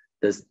test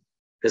this.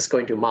 It's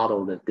going to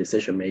model the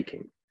decision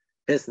making.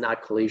 It's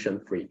not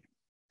collision free.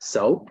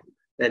 So,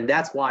 and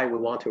that's why we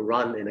want to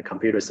run in a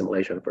computer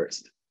simulation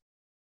first,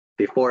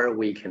 before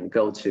we can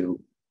go to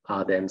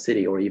the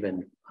MCity or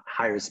even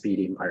higher speed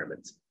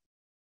environments.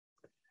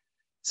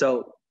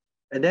 So,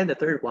 and then the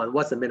third one,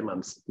 what's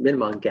the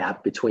minimum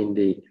gap between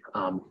the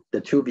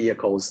 2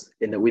 vehicles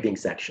in the weaving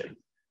section?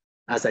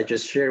 As I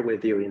just shared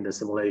with you in the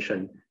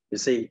simulation, you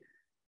see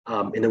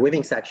in the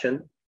weaving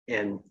section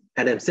and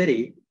at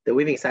MCity, the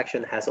weaving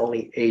section has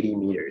only 80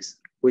 meters,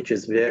 which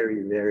is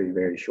very, very,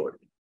 very short.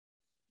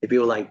 If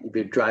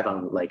you drive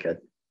on like if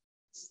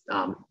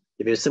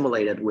you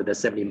simulate it with a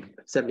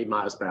 70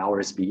 miles per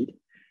hour speed,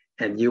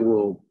 and you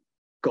will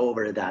go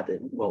over that,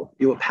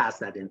 you will pass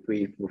that in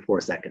 3 or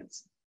 4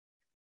 seconds.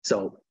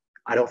 So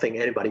I don't think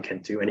anybody can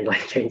do any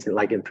lane change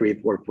in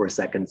 3 or 4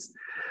 seconds.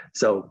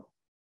 So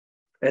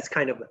that's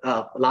kind of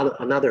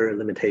another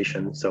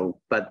limitation.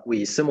 So, but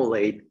we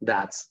simulate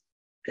that,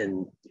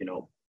 and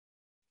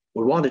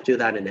we want to do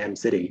that in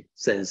MCity,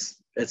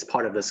 since it's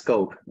part of the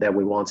scope that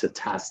we want to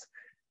test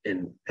at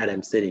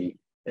MCity,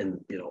 and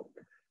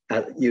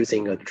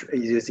using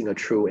a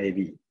true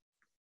AV.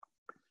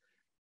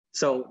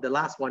 So the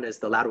last one is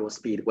the lateral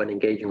speed when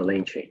engaging a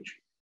lane change.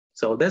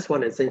 So this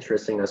one is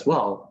interesting as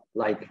well.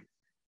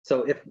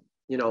 So if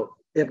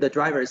the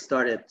driver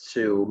started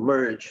to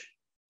merge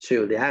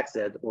to the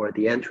exit or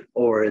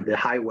the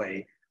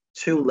highway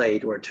too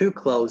late or too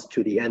close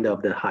to the end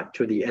of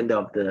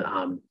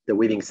the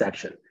weaving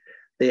section,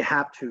 they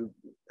have to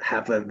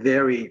have a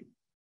very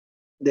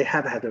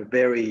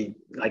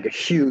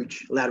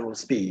huge lateral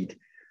speed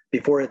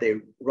before they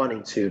run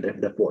into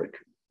the fork,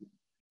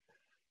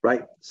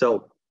 right?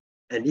 So,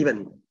 and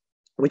even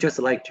we just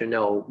like to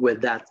know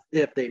with that,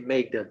 if they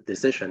make the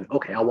decision,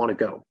 okay, I want to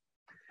go,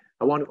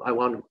 I want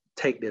to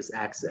take this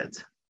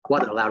exit,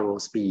 what the lateral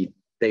speed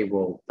they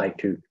will like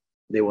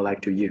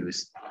to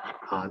use,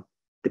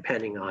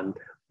 depending on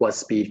what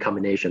speed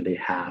combination they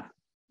have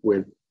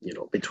with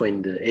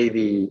between the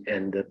AV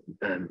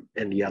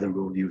and the other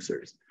rule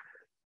users.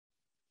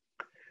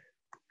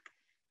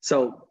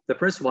 So the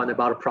first one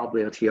about a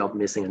probability of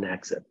missing an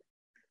exit.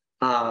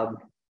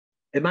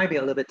 It might be a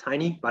little bit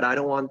tiny, but I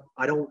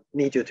don't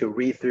need you to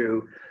read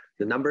through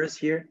the numbers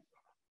here.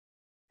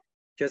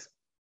 Just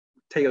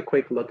take a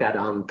quick look at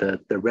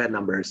the red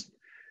numbers.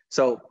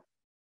 So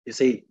you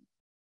see,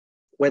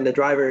 when the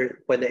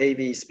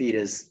AV speed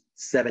is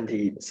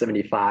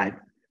 75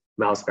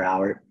 miles per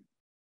hour,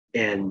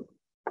 and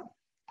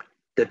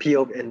the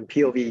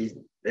POV,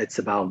 it's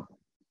about,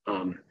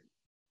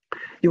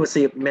 you will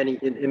see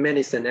in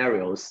many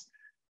scenarios,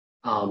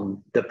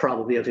 the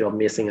probability of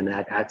missing an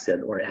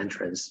exit or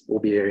entrance will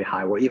be very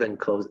high, or even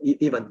close,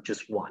 even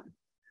just one.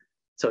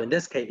 So in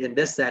this case, in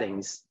this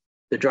settings,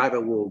 the driver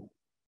will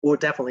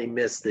definitely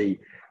miss the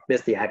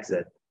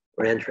exit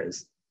or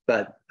entrance.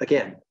 But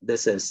again,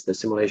 this is the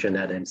simulation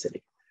at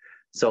MCity.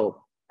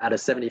 So at a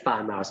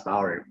 75 miles per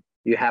hour,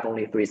 you have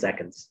only 3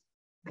 seconds,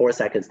 4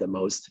 seconds the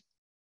most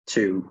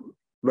to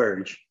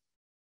merge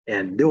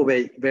and do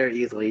it very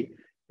easily.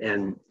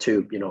 And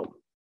to,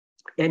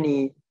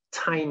 any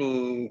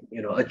tiny,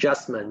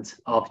 adjustment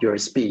of your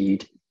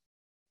speed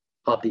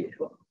of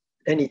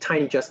any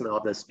tiny adjustment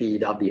of the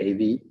speed of the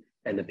AV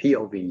and the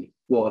POV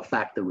will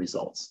affect the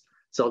results.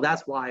 So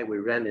that's why we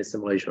ran this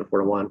simulation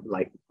for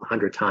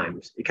 100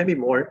 times. It can be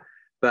more,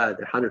 but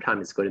 100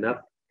 times is good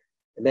enough.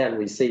 And then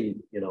we see,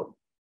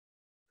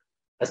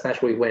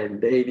 especially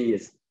when the AV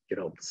is,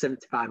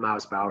 75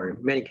 miles per hour,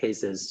 in many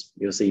cases,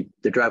 you'll see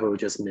the driver will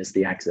just miss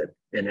the exit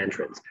and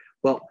entrance.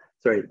 Well,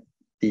 sorry,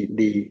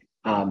 the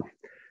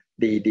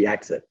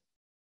exit.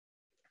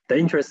 The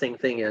interesting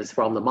thing is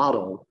from the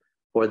model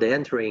for the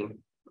entering,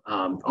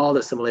 all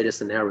the simulated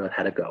scenario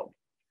had to go.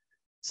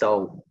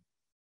 So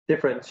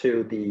different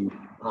to the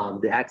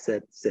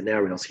exit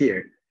scenarios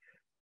here,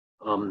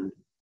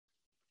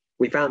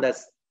 we found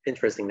that's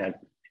interesting,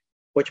 that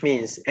which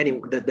means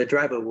the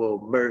driver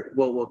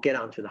will get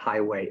onto the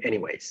highway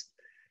anyways.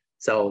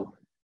 So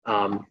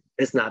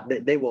it's not,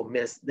 they will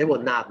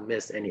not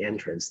miss any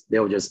entrance. They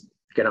will just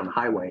get on the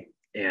highway,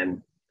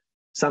 and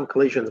some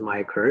collisions might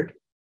occur,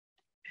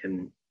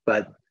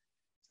 but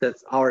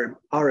that's our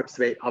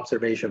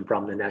observation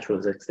from the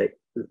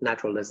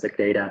naturalistic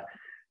data,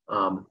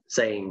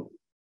 saying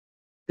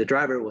the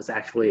driver was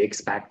actually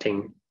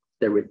expecting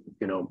the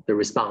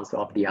response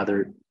of the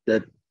other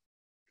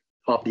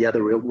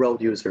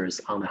road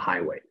users on the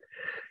highway.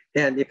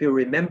 And if you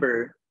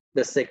remember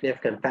the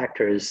significant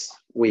factors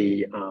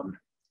we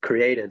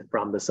created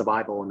from the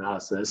survival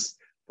analysis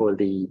for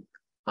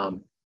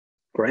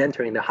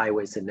entering the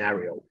highway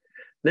scenario,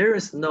 there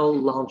is no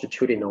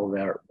longitudinal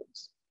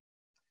variables.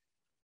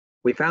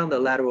 We found the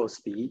lateral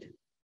speed,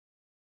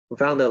 we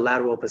found the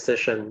lateral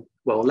position,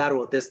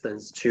 lateral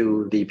distance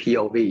to the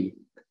POV,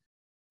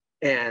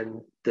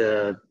 and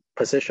the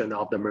position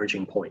of the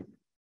merging point.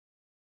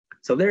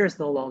 So there is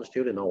no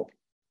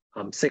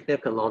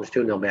significant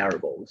longitudinal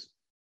variables,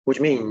 which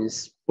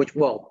means,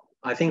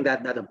 I think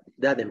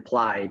that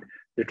implied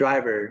the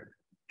driver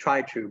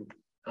tried to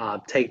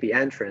take the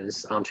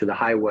entrance onto the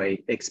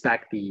highway,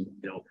 expect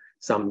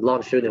some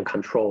longitudinal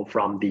control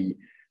from the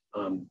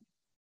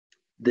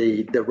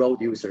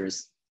road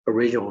users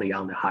originally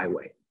on the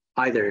highway,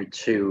 either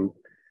to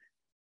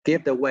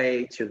give the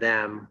way to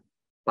them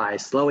by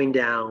slowing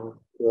down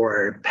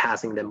or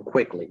passing them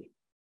quickly.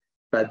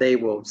 But they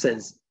will,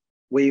 since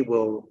we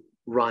will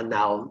run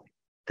out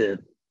the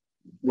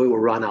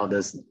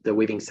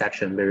weaving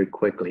section very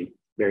quickly,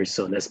 very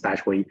soon,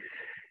 especially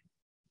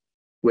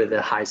with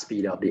the high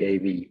speed of the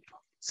AV.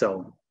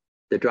 So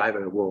the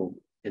driver will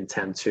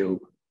intend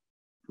to,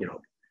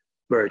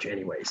 merge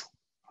anyways.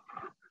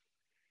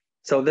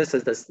 So this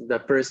is the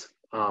first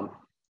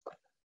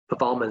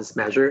performance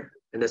measure.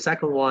 And the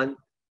second one,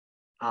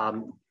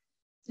 a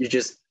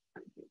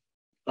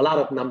lot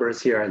of numbers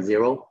here are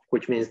 0,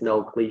 which means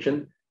no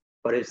collision.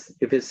 But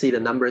if you see the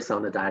numbers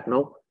on the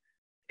diagonal,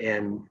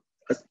 and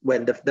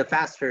when the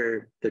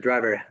faster the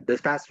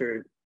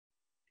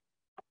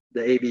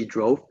AV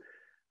drove,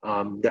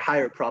 the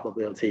higher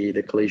probability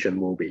the collision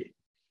will be.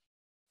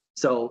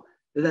 So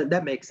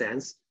that makes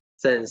sense,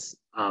 since,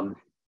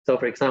 so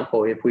for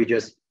example, if we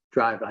just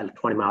drive at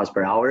 20 miles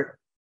per hour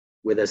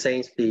with the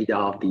same speed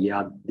of the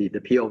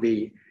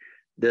POV,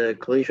 the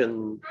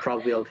collision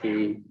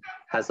probability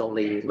has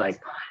only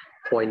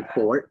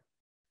 0.4.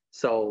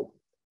 So,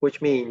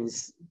 which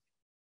means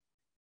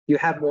you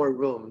have more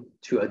room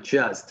to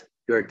adjust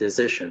your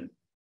decision.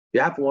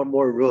 You have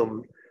more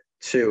room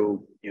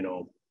to,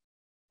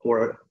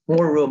 or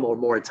more room or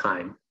more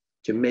time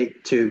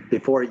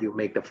before you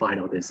make the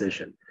final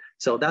decision.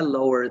 So that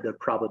lowers the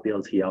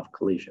probability of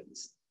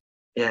collisions.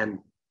 And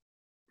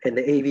the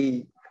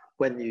AV,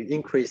 when you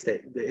increase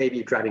the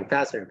AV driving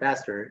faster and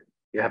faster,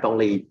 you have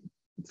only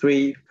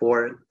 3,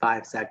 4,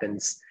 5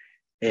 seconds,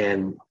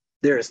 and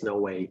there is no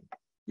way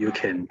you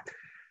can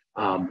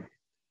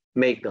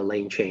make the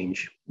lane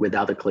change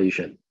without a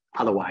collision.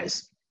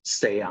 Otherwise,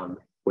 stay on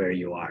where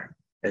you are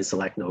and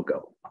select no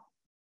go.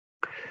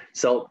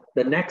 So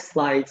the next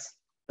slide's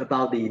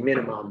about the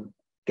minimum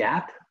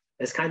gap.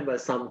 It's kind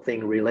of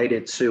something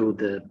related to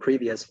the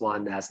previous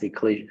one as the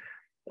collision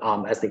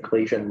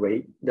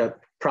rate, the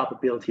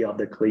probability of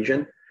the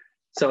collision.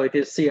 So if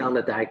you see on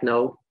the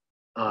diagonal,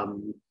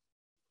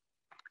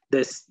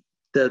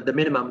 the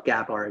minimum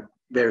gap are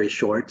very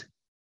short,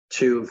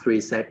 2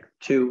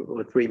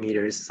 or 3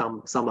 meters.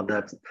 Some of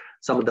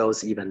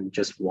those even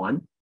just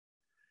 1.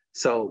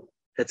 So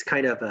it's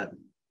kind of a,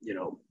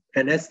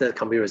 and that's the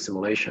computer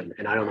simulation,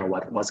 and I don't know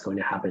what's going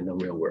to happen in the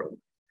real world.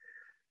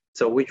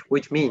 So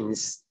which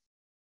means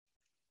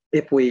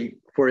if with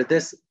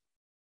this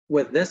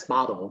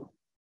model,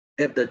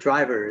 if the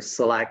drivers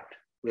select,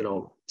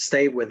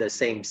 stay with the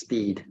same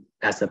speed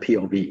as the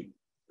POV,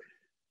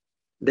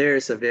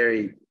 there's a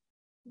very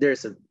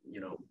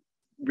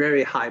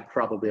high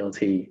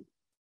probability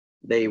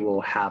they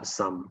will have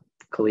some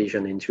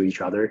collision into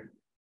each other,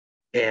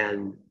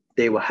 and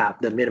they will have,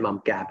 the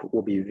minimum gap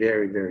will be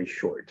very, very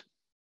short.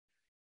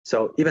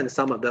 So even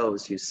some of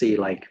those you see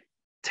like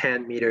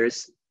 10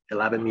 meters,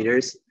 11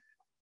 meters,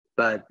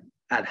 but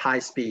at high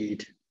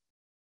speed,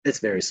 it's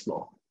very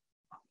small.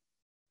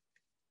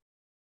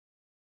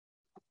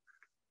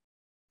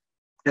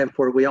 And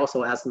we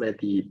also estimate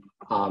the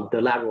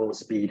lateral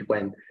speed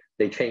when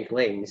they change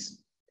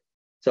lanes.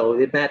 So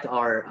it met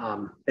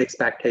our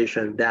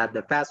expectation that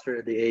the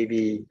faster the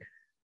AV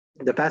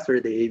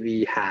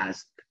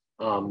has,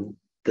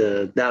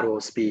 the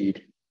lateral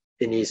speed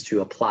it needs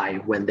to apply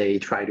when they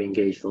try to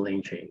engage the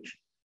lane change.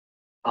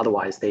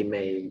 Otherwise, they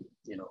may,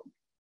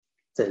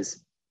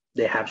 since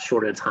they have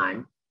shorter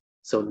time,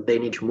 so they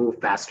need to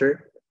move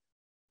faster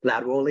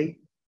laterally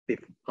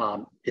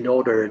in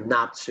order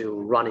not to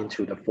run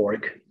into the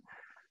fork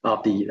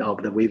of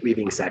the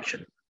weaving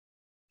section.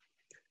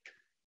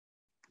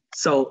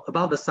 So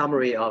about the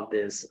summary of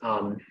this,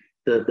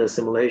 the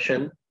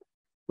simulation,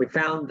 we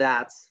found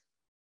that,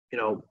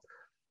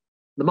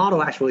 the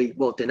model actually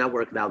did not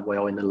work that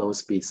well in the low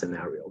speed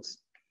scenarios,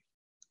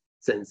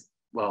 since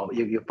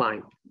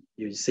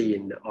you see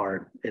in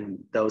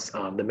those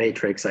the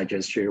matrix I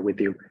just shared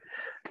with you,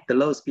 the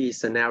low speed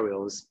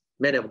scenarios,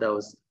 many of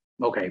those,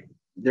 okay,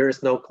 there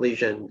is no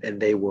collision and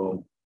they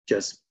will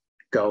just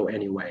go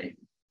anyway,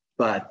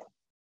 but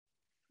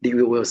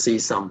you will see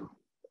some,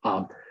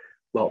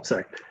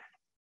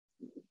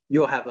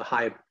 you'll have a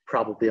high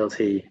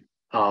probability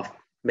of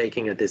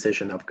making a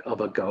decision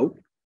of a go,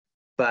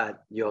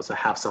 but you also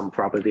have some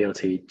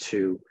probability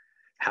to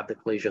have the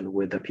collision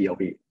with the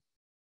POV.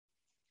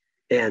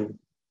 And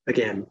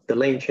again, the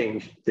lane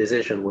change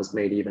decision was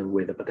made even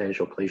with the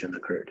potential collision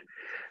occurred.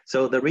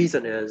 So the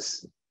reason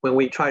is when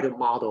we try to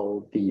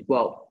model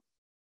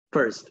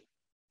first,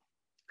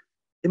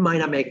 it might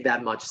not make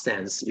that much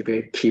sense if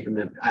you keep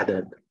them at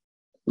a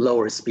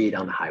lower speed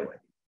on the highway.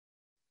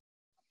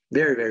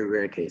 Very, very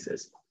rare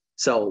cases.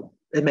 So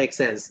it makes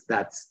sense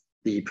that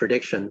the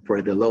prediction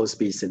for the low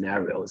speed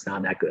scenario is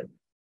not that good.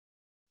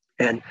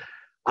 And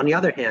on the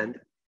other hand,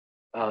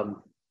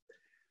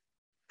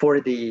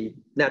 for the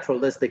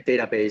naturalistic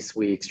database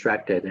we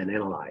extracted and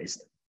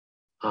analyzed,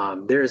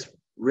 there's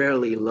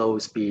rarely low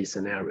speed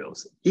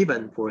scenarios,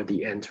 even for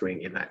the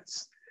entering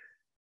events.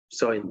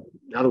 So in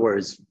other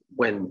words,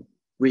 when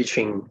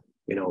reaching,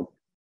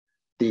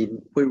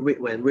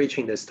 when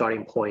reaching the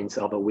starting points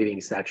of a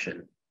weaving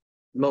section,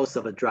 most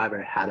of the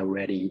driver had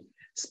already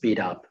speed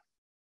up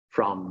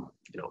from,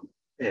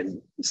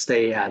 and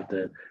stay at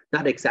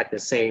not exactly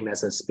the same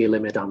as the speed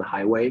limit on the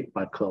highway,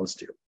 but close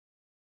to.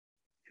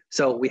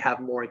 So we have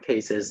more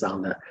cases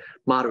on the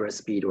moderate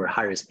speed or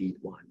higher speed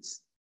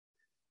ones.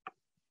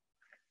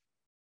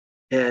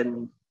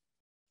 And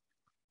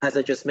as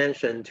I just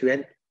mentioned,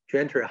 to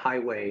enter a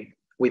highway,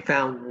 we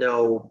found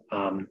no,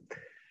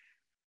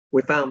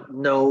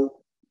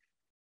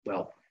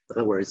 well, in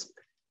other words,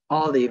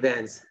 all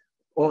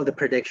the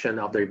prediction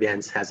of the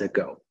events has a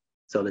go.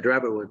 So the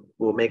driver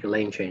will make a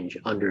lane change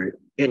under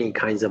any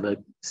kinds of a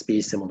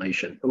speed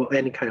simulation, or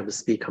any kind of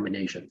speed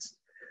combinations.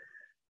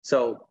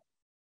 So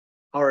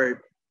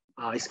our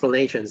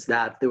explanations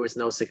that there was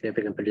no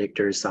significant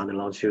predictors on the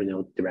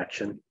longitudinal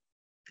direction,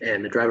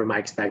 and the driver might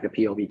expect the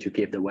POV to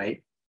give the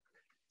way.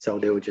 So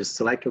they would just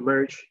select to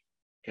merge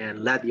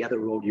and let the other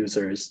road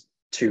users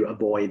to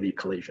avoid the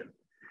collision.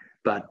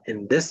 But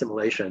in this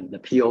simulation, the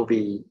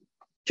POV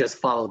just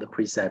follow the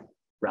preset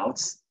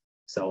routes.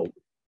 So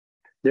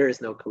there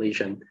is no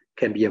collision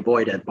can be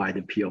avoided by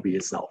the POV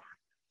itself.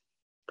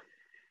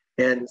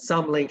 And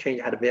some lane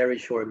change had a very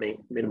short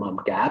minimum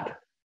gap,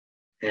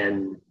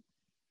 and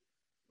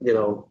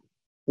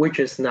which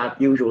is not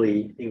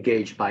usually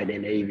engaged by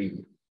an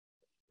AV,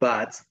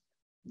 but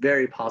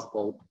very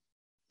possible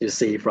to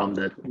see from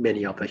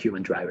many of the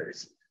human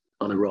drivers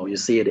on the road. You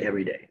see it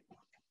every day.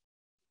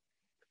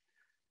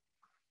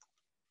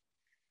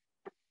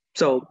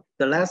 So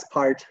the last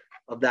part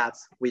of that,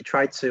 we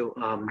try to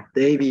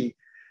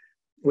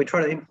we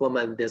try to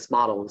implement these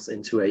models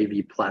into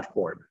AV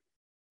platform.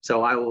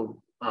 So I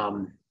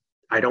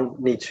don't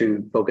need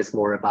to focus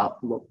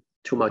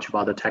too much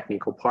about the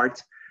technical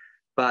part,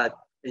 but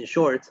in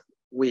short,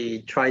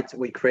 we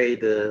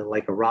create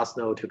like a ROS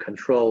node to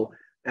control,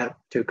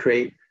 to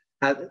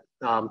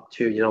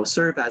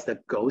serve as the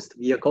ghost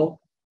vehicle.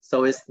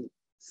 So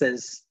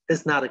since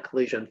it's not a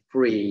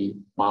collision-free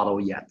model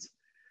yet,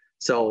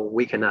 so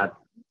we cannot,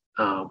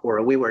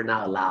 or we were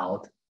not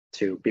allowed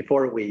to,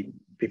 before the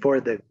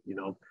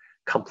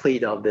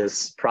complete of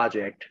this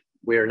project,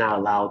 we are not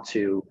allowed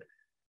to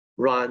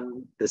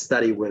run the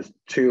study with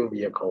 2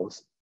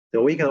 vehicles.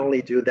 So we can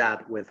only do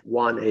that with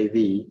 1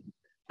 AV,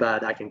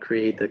 but I can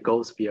create the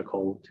ghost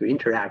vehicle to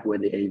interact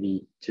with the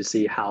AV to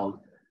see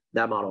how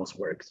that model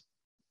works.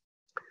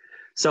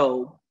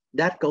 So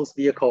that ghost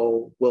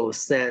vehicle will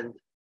send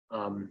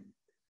a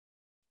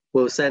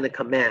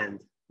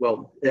command.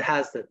 Well, it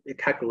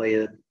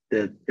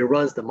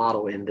runs the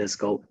model in this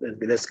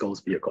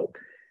ghost vehicle,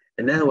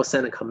 and then it will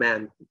send a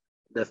command,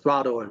 the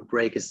throttle and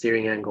brake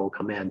steering angle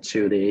command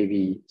to the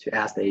AV to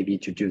ask the AV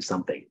to do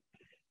something.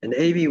 And the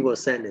AV will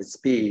send its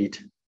speed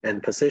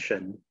and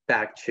position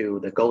back to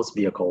the ghost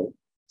vehicle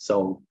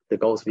So the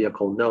ghost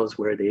vehicle knows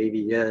where the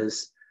AV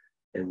is,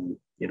 and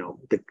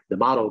the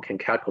model can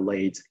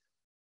calculate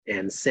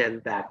and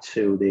send back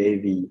to the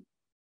AV.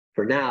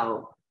 For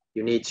now,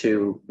 you need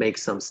to make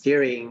some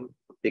steering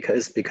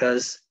because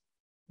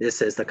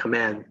this is the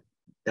command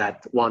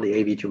that want the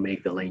AV to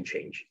make the lane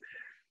change.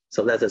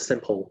 So that's a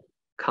simple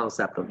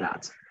concept of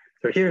that.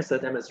 So here's the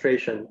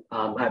demonstration.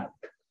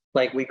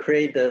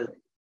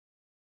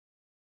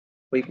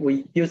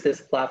 We use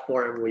this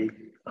platform, we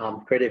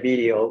create a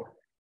video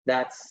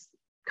that's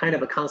kind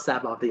of a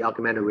concept of the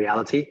augmented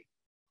reality,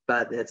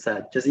 but it's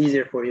just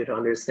easier for you to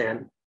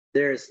understand.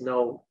 There is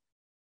no,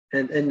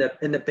 in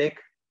the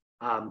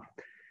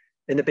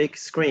big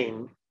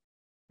screen,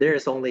 there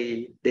is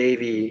only the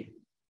AV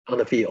on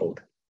the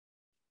field,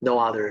 no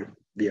other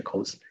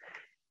vehicles.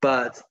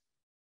 But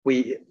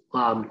we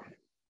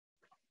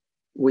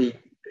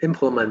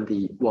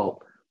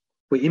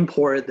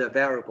import the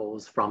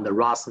variables from the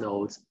ROS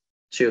nodes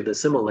to the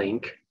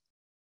Simulink,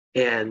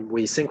 and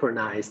we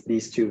synchronize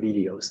these two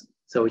videos.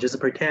 So we just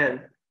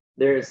pretend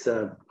there's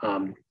a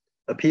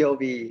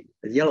POV,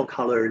 a yellow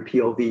colored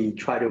POV,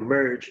 try to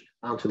merge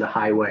onto the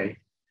highway,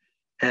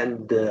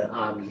 and the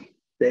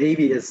AV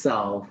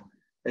itself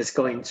is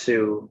going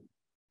to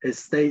it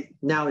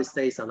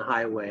stays on the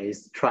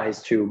highways,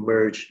 tries to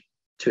merge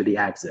to the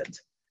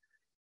exit.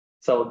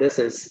 So this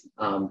is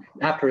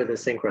after the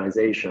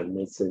synchronization.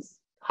 This is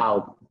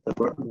how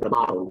the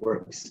model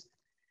works.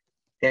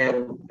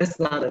 And it's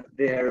not a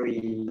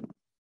very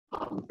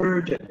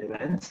urgent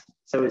event.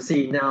 So you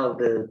see now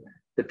the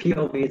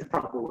POV is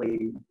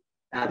probably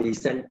at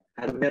the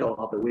middle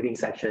of the weaving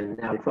section.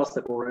 Now across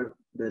the border,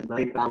 the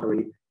lane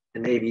boundary,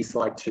 and AV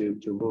select to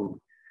move.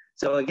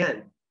 So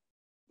again,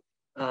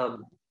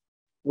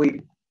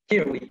 we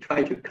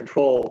try to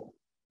control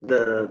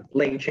the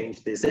lane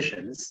change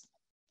decisions.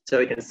 So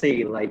you can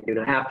see,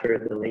 after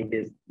the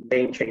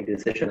lane change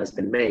decision has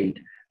been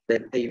made,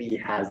 the AV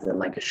has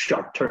a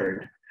sharp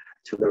turn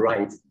to the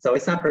right. So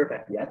it's not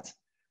perfect yet,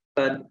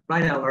 but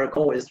right now our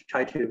goal is to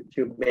try to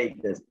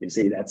make this. You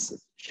see, that's a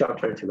sharp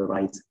turn to the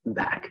right and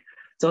back.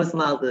 So it's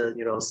not the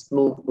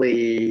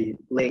smoothly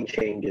lane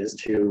changes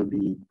to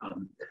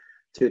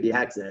the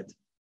exit.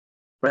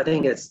 But I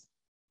think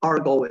our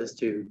goal is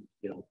to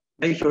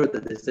make sure the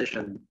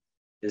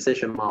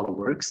decision model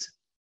works.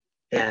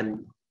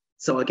 And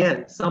so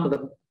again, some of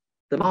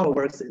the model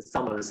works in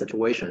some of the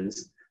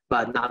situations,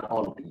 but not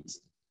all of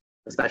these,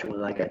 especially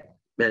like I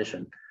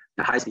mentioned,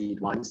 the high-speed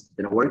ones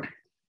didn't work.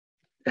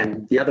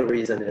 And the other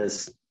reason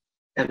is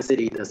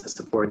MCity doesn't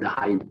support the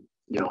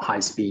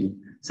high-speed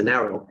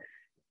scenario,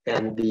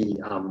 and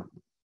the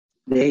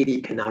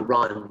AV cannot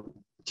run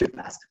too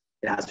fast.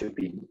 It has to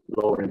be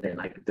lower than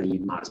 3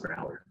 miles per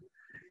hour.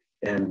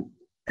 And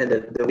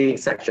the leading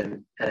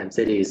section at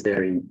MCity is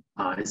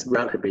it's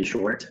relatively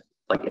short,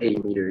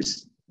 80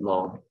 meters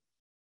long,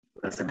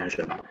 as I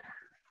mentioned.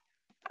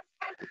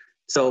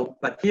 So,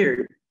 but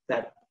here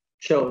that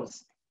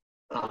shows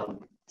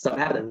some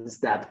evidence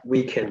that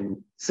we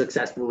can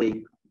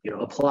successfully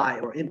apply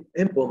or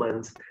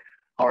implement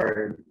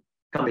our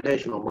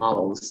computational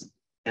models,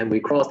 and we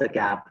cross the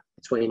gap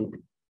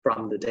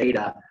from the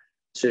data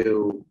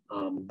to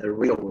the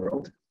real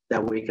world,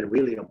 that we can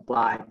really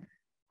apply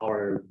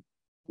our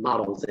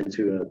models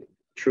into a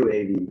true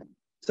AV.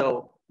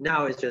 So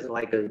now it's just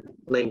like a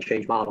lane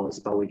change models,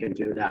 but we can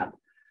do that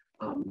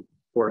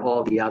for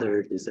all the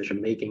other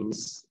decision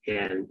makings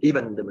and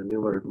even the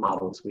maneuver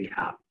models we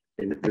have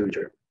in the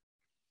future.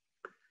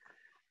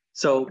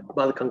 So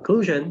by the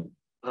conclusion,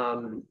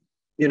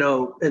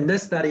 in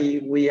this study,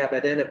 we have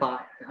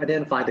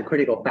identified the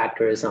critical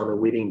factors on the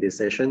weaving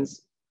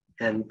decisions,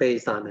 and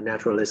based on the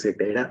naturalistic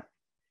data.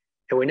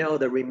 And we know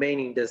the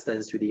remaining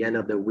distance to the end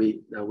of the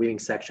weaving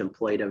section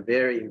played a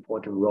very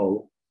important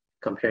role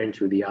comparing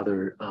to the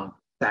other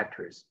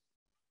factors.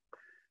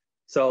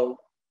 So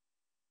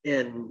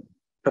the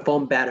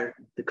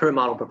current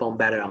model performed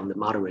better on the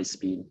moderate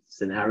speed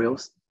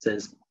scenarios,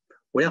 since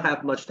we don't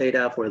have much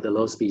data for the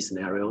low speed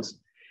scenarios.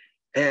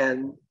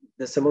 And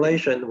the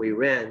simulation we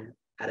ran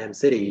at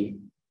MCity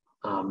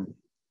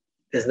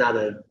is not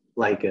a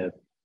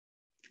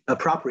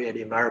appropriate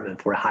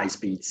environment for high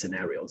speed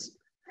scenarios.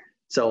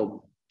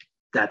 So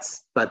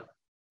but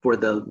for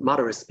the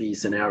moderate speed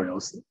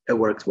scenarios, it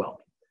works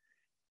well.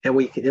 And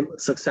we can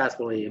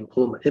successfully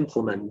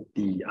implement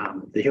the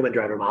human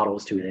driver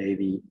models to the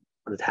AV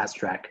on the test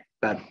track.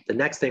 But the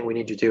next thing we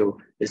need to do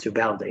is to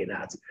validate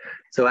that.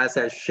 So as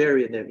I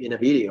shared in the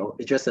video,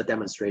 it's just a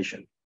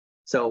demonstration.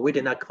 So we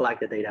did not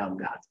collect the data on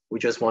that. We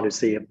just want to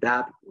see if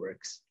that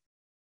works.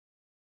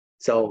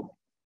 So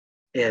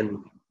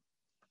in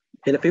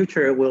the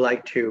future, we'd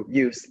like to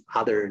use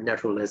other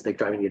naturalistic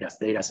driving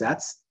data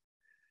sets,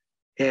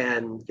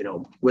 and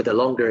with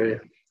a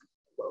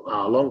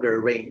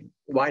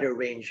wider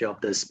range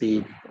of the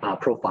speed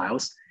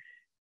profiles.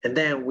 And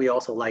then we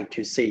also like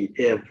to see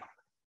if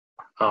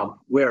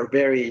we're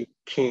very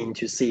keen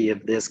to see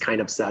if this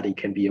kind of study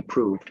can be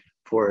approved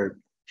for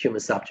human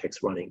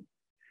subjects running.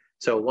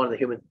 So one of the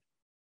human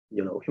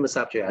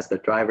subject as the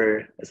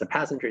driver, as a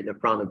passenger in the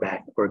front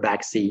or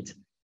back seat,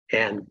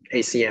 and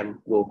ACM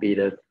will be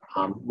the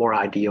more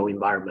ideal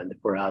environment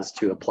for us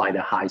to apply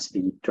the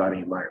high-speed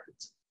driving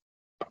environments.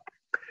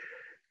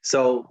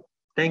 So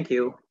thank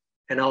you,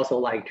 and also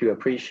like to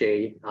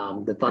appreciate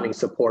the funding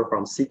support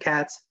from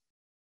CCAT,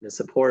 the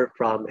support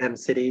from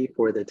M-City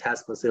for the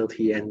test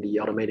facility and the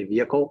automated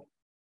vehicle,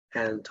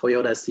 and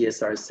Toyota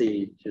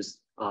CSRC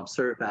just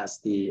serve as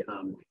the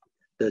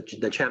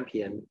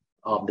champion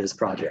of this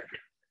project.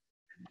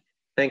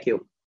 Thank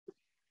you.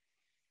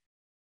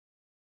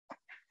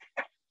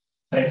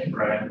 Thank you,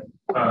 Brian.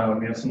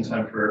 We have some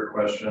time for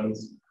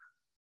questions.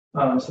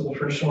 So the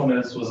first one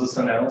is, was this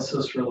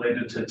analysis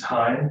related to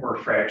time or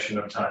fraction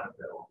of time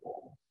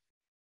available?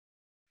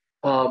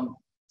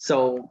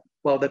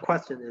 Well, the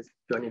question is,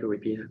 do I need to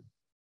repeat it?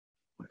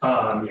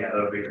 Yeah, that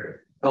would be great.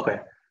 Okay.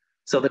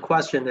 So the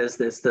question is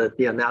this,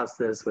 the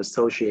analysis was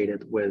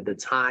associated with the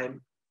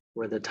time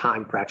or the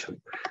time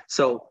fraction.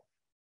 So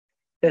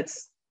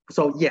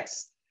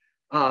yes.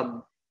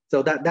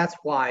 So that's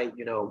why,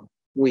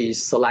 we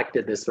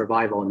selected the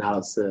survival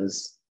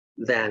analysis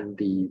than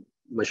the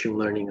machine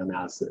learning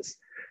analysis,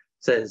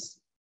 since,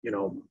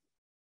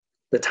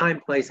 the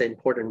time plays an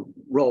important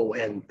role,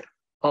 and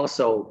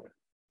also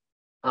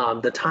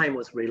the time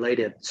was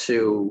related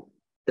to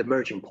the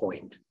merging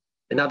point.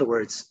 In other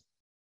words,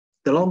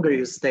 the longer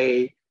you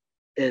stay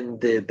in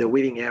the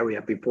weaving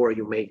area before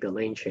you make the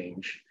lane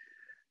change,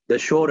 the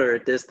shorter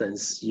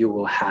distance you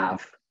will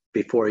have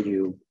before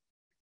you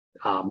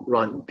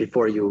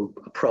before you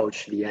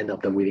approach the end of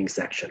the weaving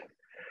section.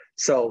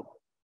 So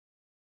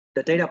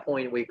the data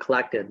point we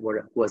collected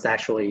was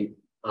actually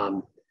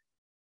for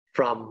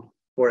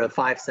a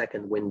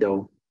 5-second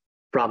window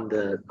from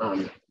the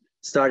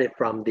started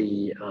from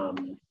the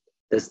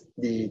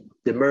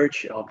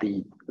merge of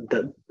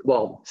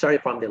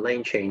started from the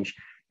lane change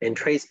and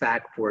trace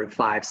back for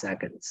 5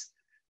 seconds.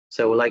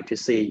 So we'd like to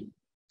see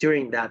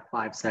during that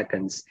 5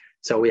 seconds.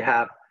 So we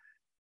have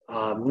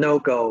no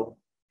go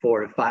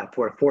for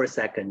 4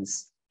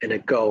 seconds and a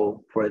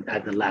go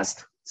at the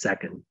last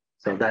second.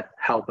 So that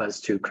help us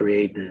to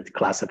create the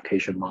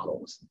classification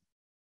models.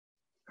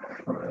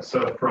 Okay,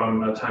 so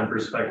from a time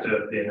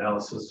perspective, the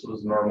analysis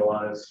was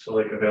normalized to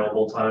like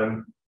available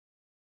time.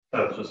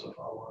 That was just a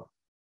follow-up.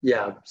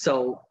 Yeah.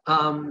 So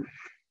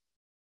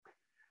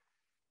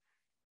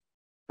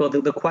well,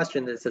 the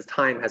question is, this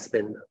time has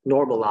been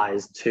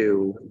normalized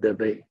to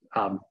the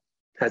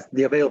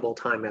available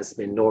time has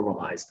been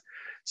normalized.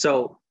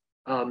 So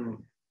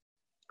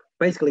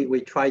basically, we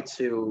try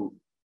to,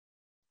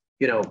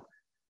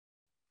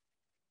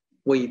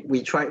 we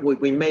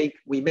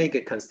make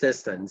it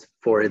consistent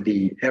for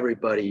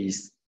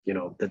everybody's,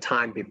 the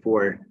time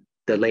before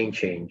the lane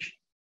change.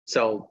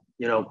 So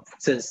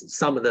since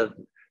some of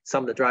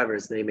the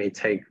drivers, they may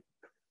take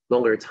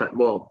longer time.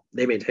 Well,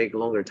 they may take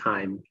longer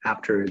time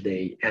after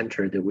they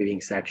enter the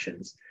weaving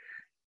sections,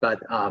 but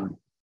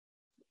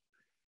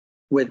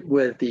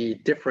with the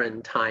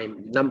different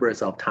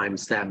numbers of time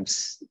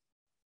stamps,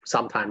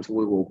 sometimes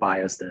we will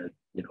bias the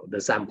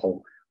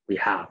sample we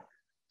have.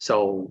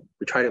 So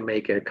we try to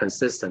make it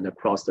consistent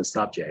across the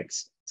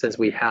subjects. Since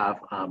we have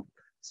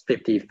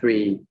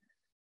 53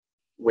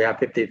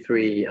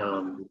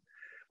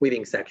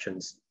 weaving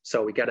sections,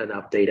 so we get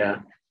enough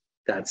data.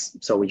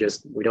 We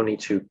don't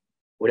need to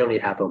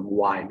have a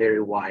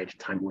very wide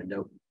time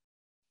window.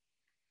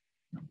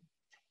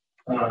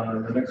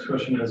 The next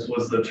question is,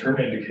 was the term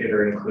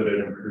indicator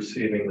included in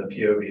perceiving the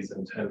POV's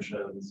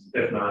intentions?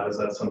 If not, is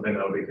that something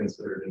that would be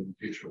considered in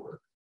future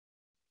work?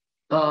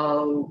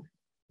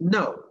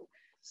 No.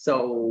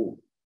 So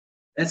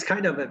it's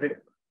kind of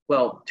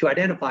to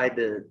identify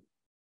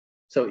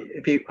so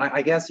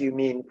I guess you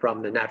mean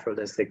from the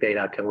naturalistic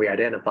data, can we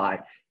identify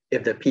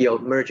if the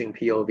merging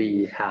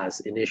POV has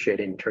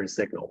initiated in turn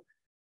signal?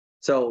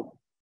 So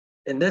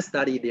in this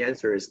study, the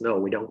answer is no.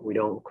 We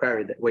don't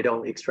query that. We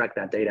don't extract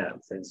that data,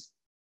 since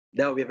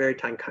that would be very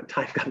time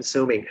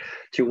consuming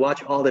to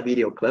watch all the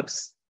video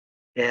clips.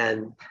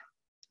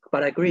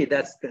 But I agree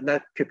that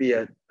could be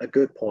a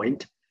good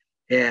point.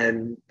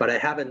 But I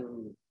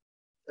haven't.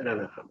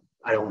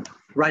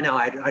 Right now,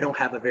 I don't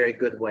have a very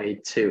good way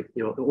to,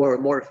 or a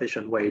more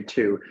efficient way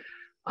to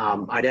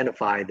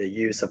identify the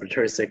use of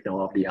return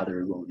signal of the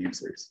other road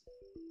users.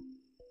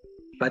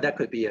 But that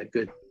could be a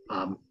good,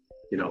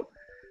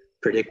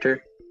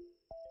 predictor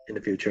in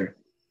the future.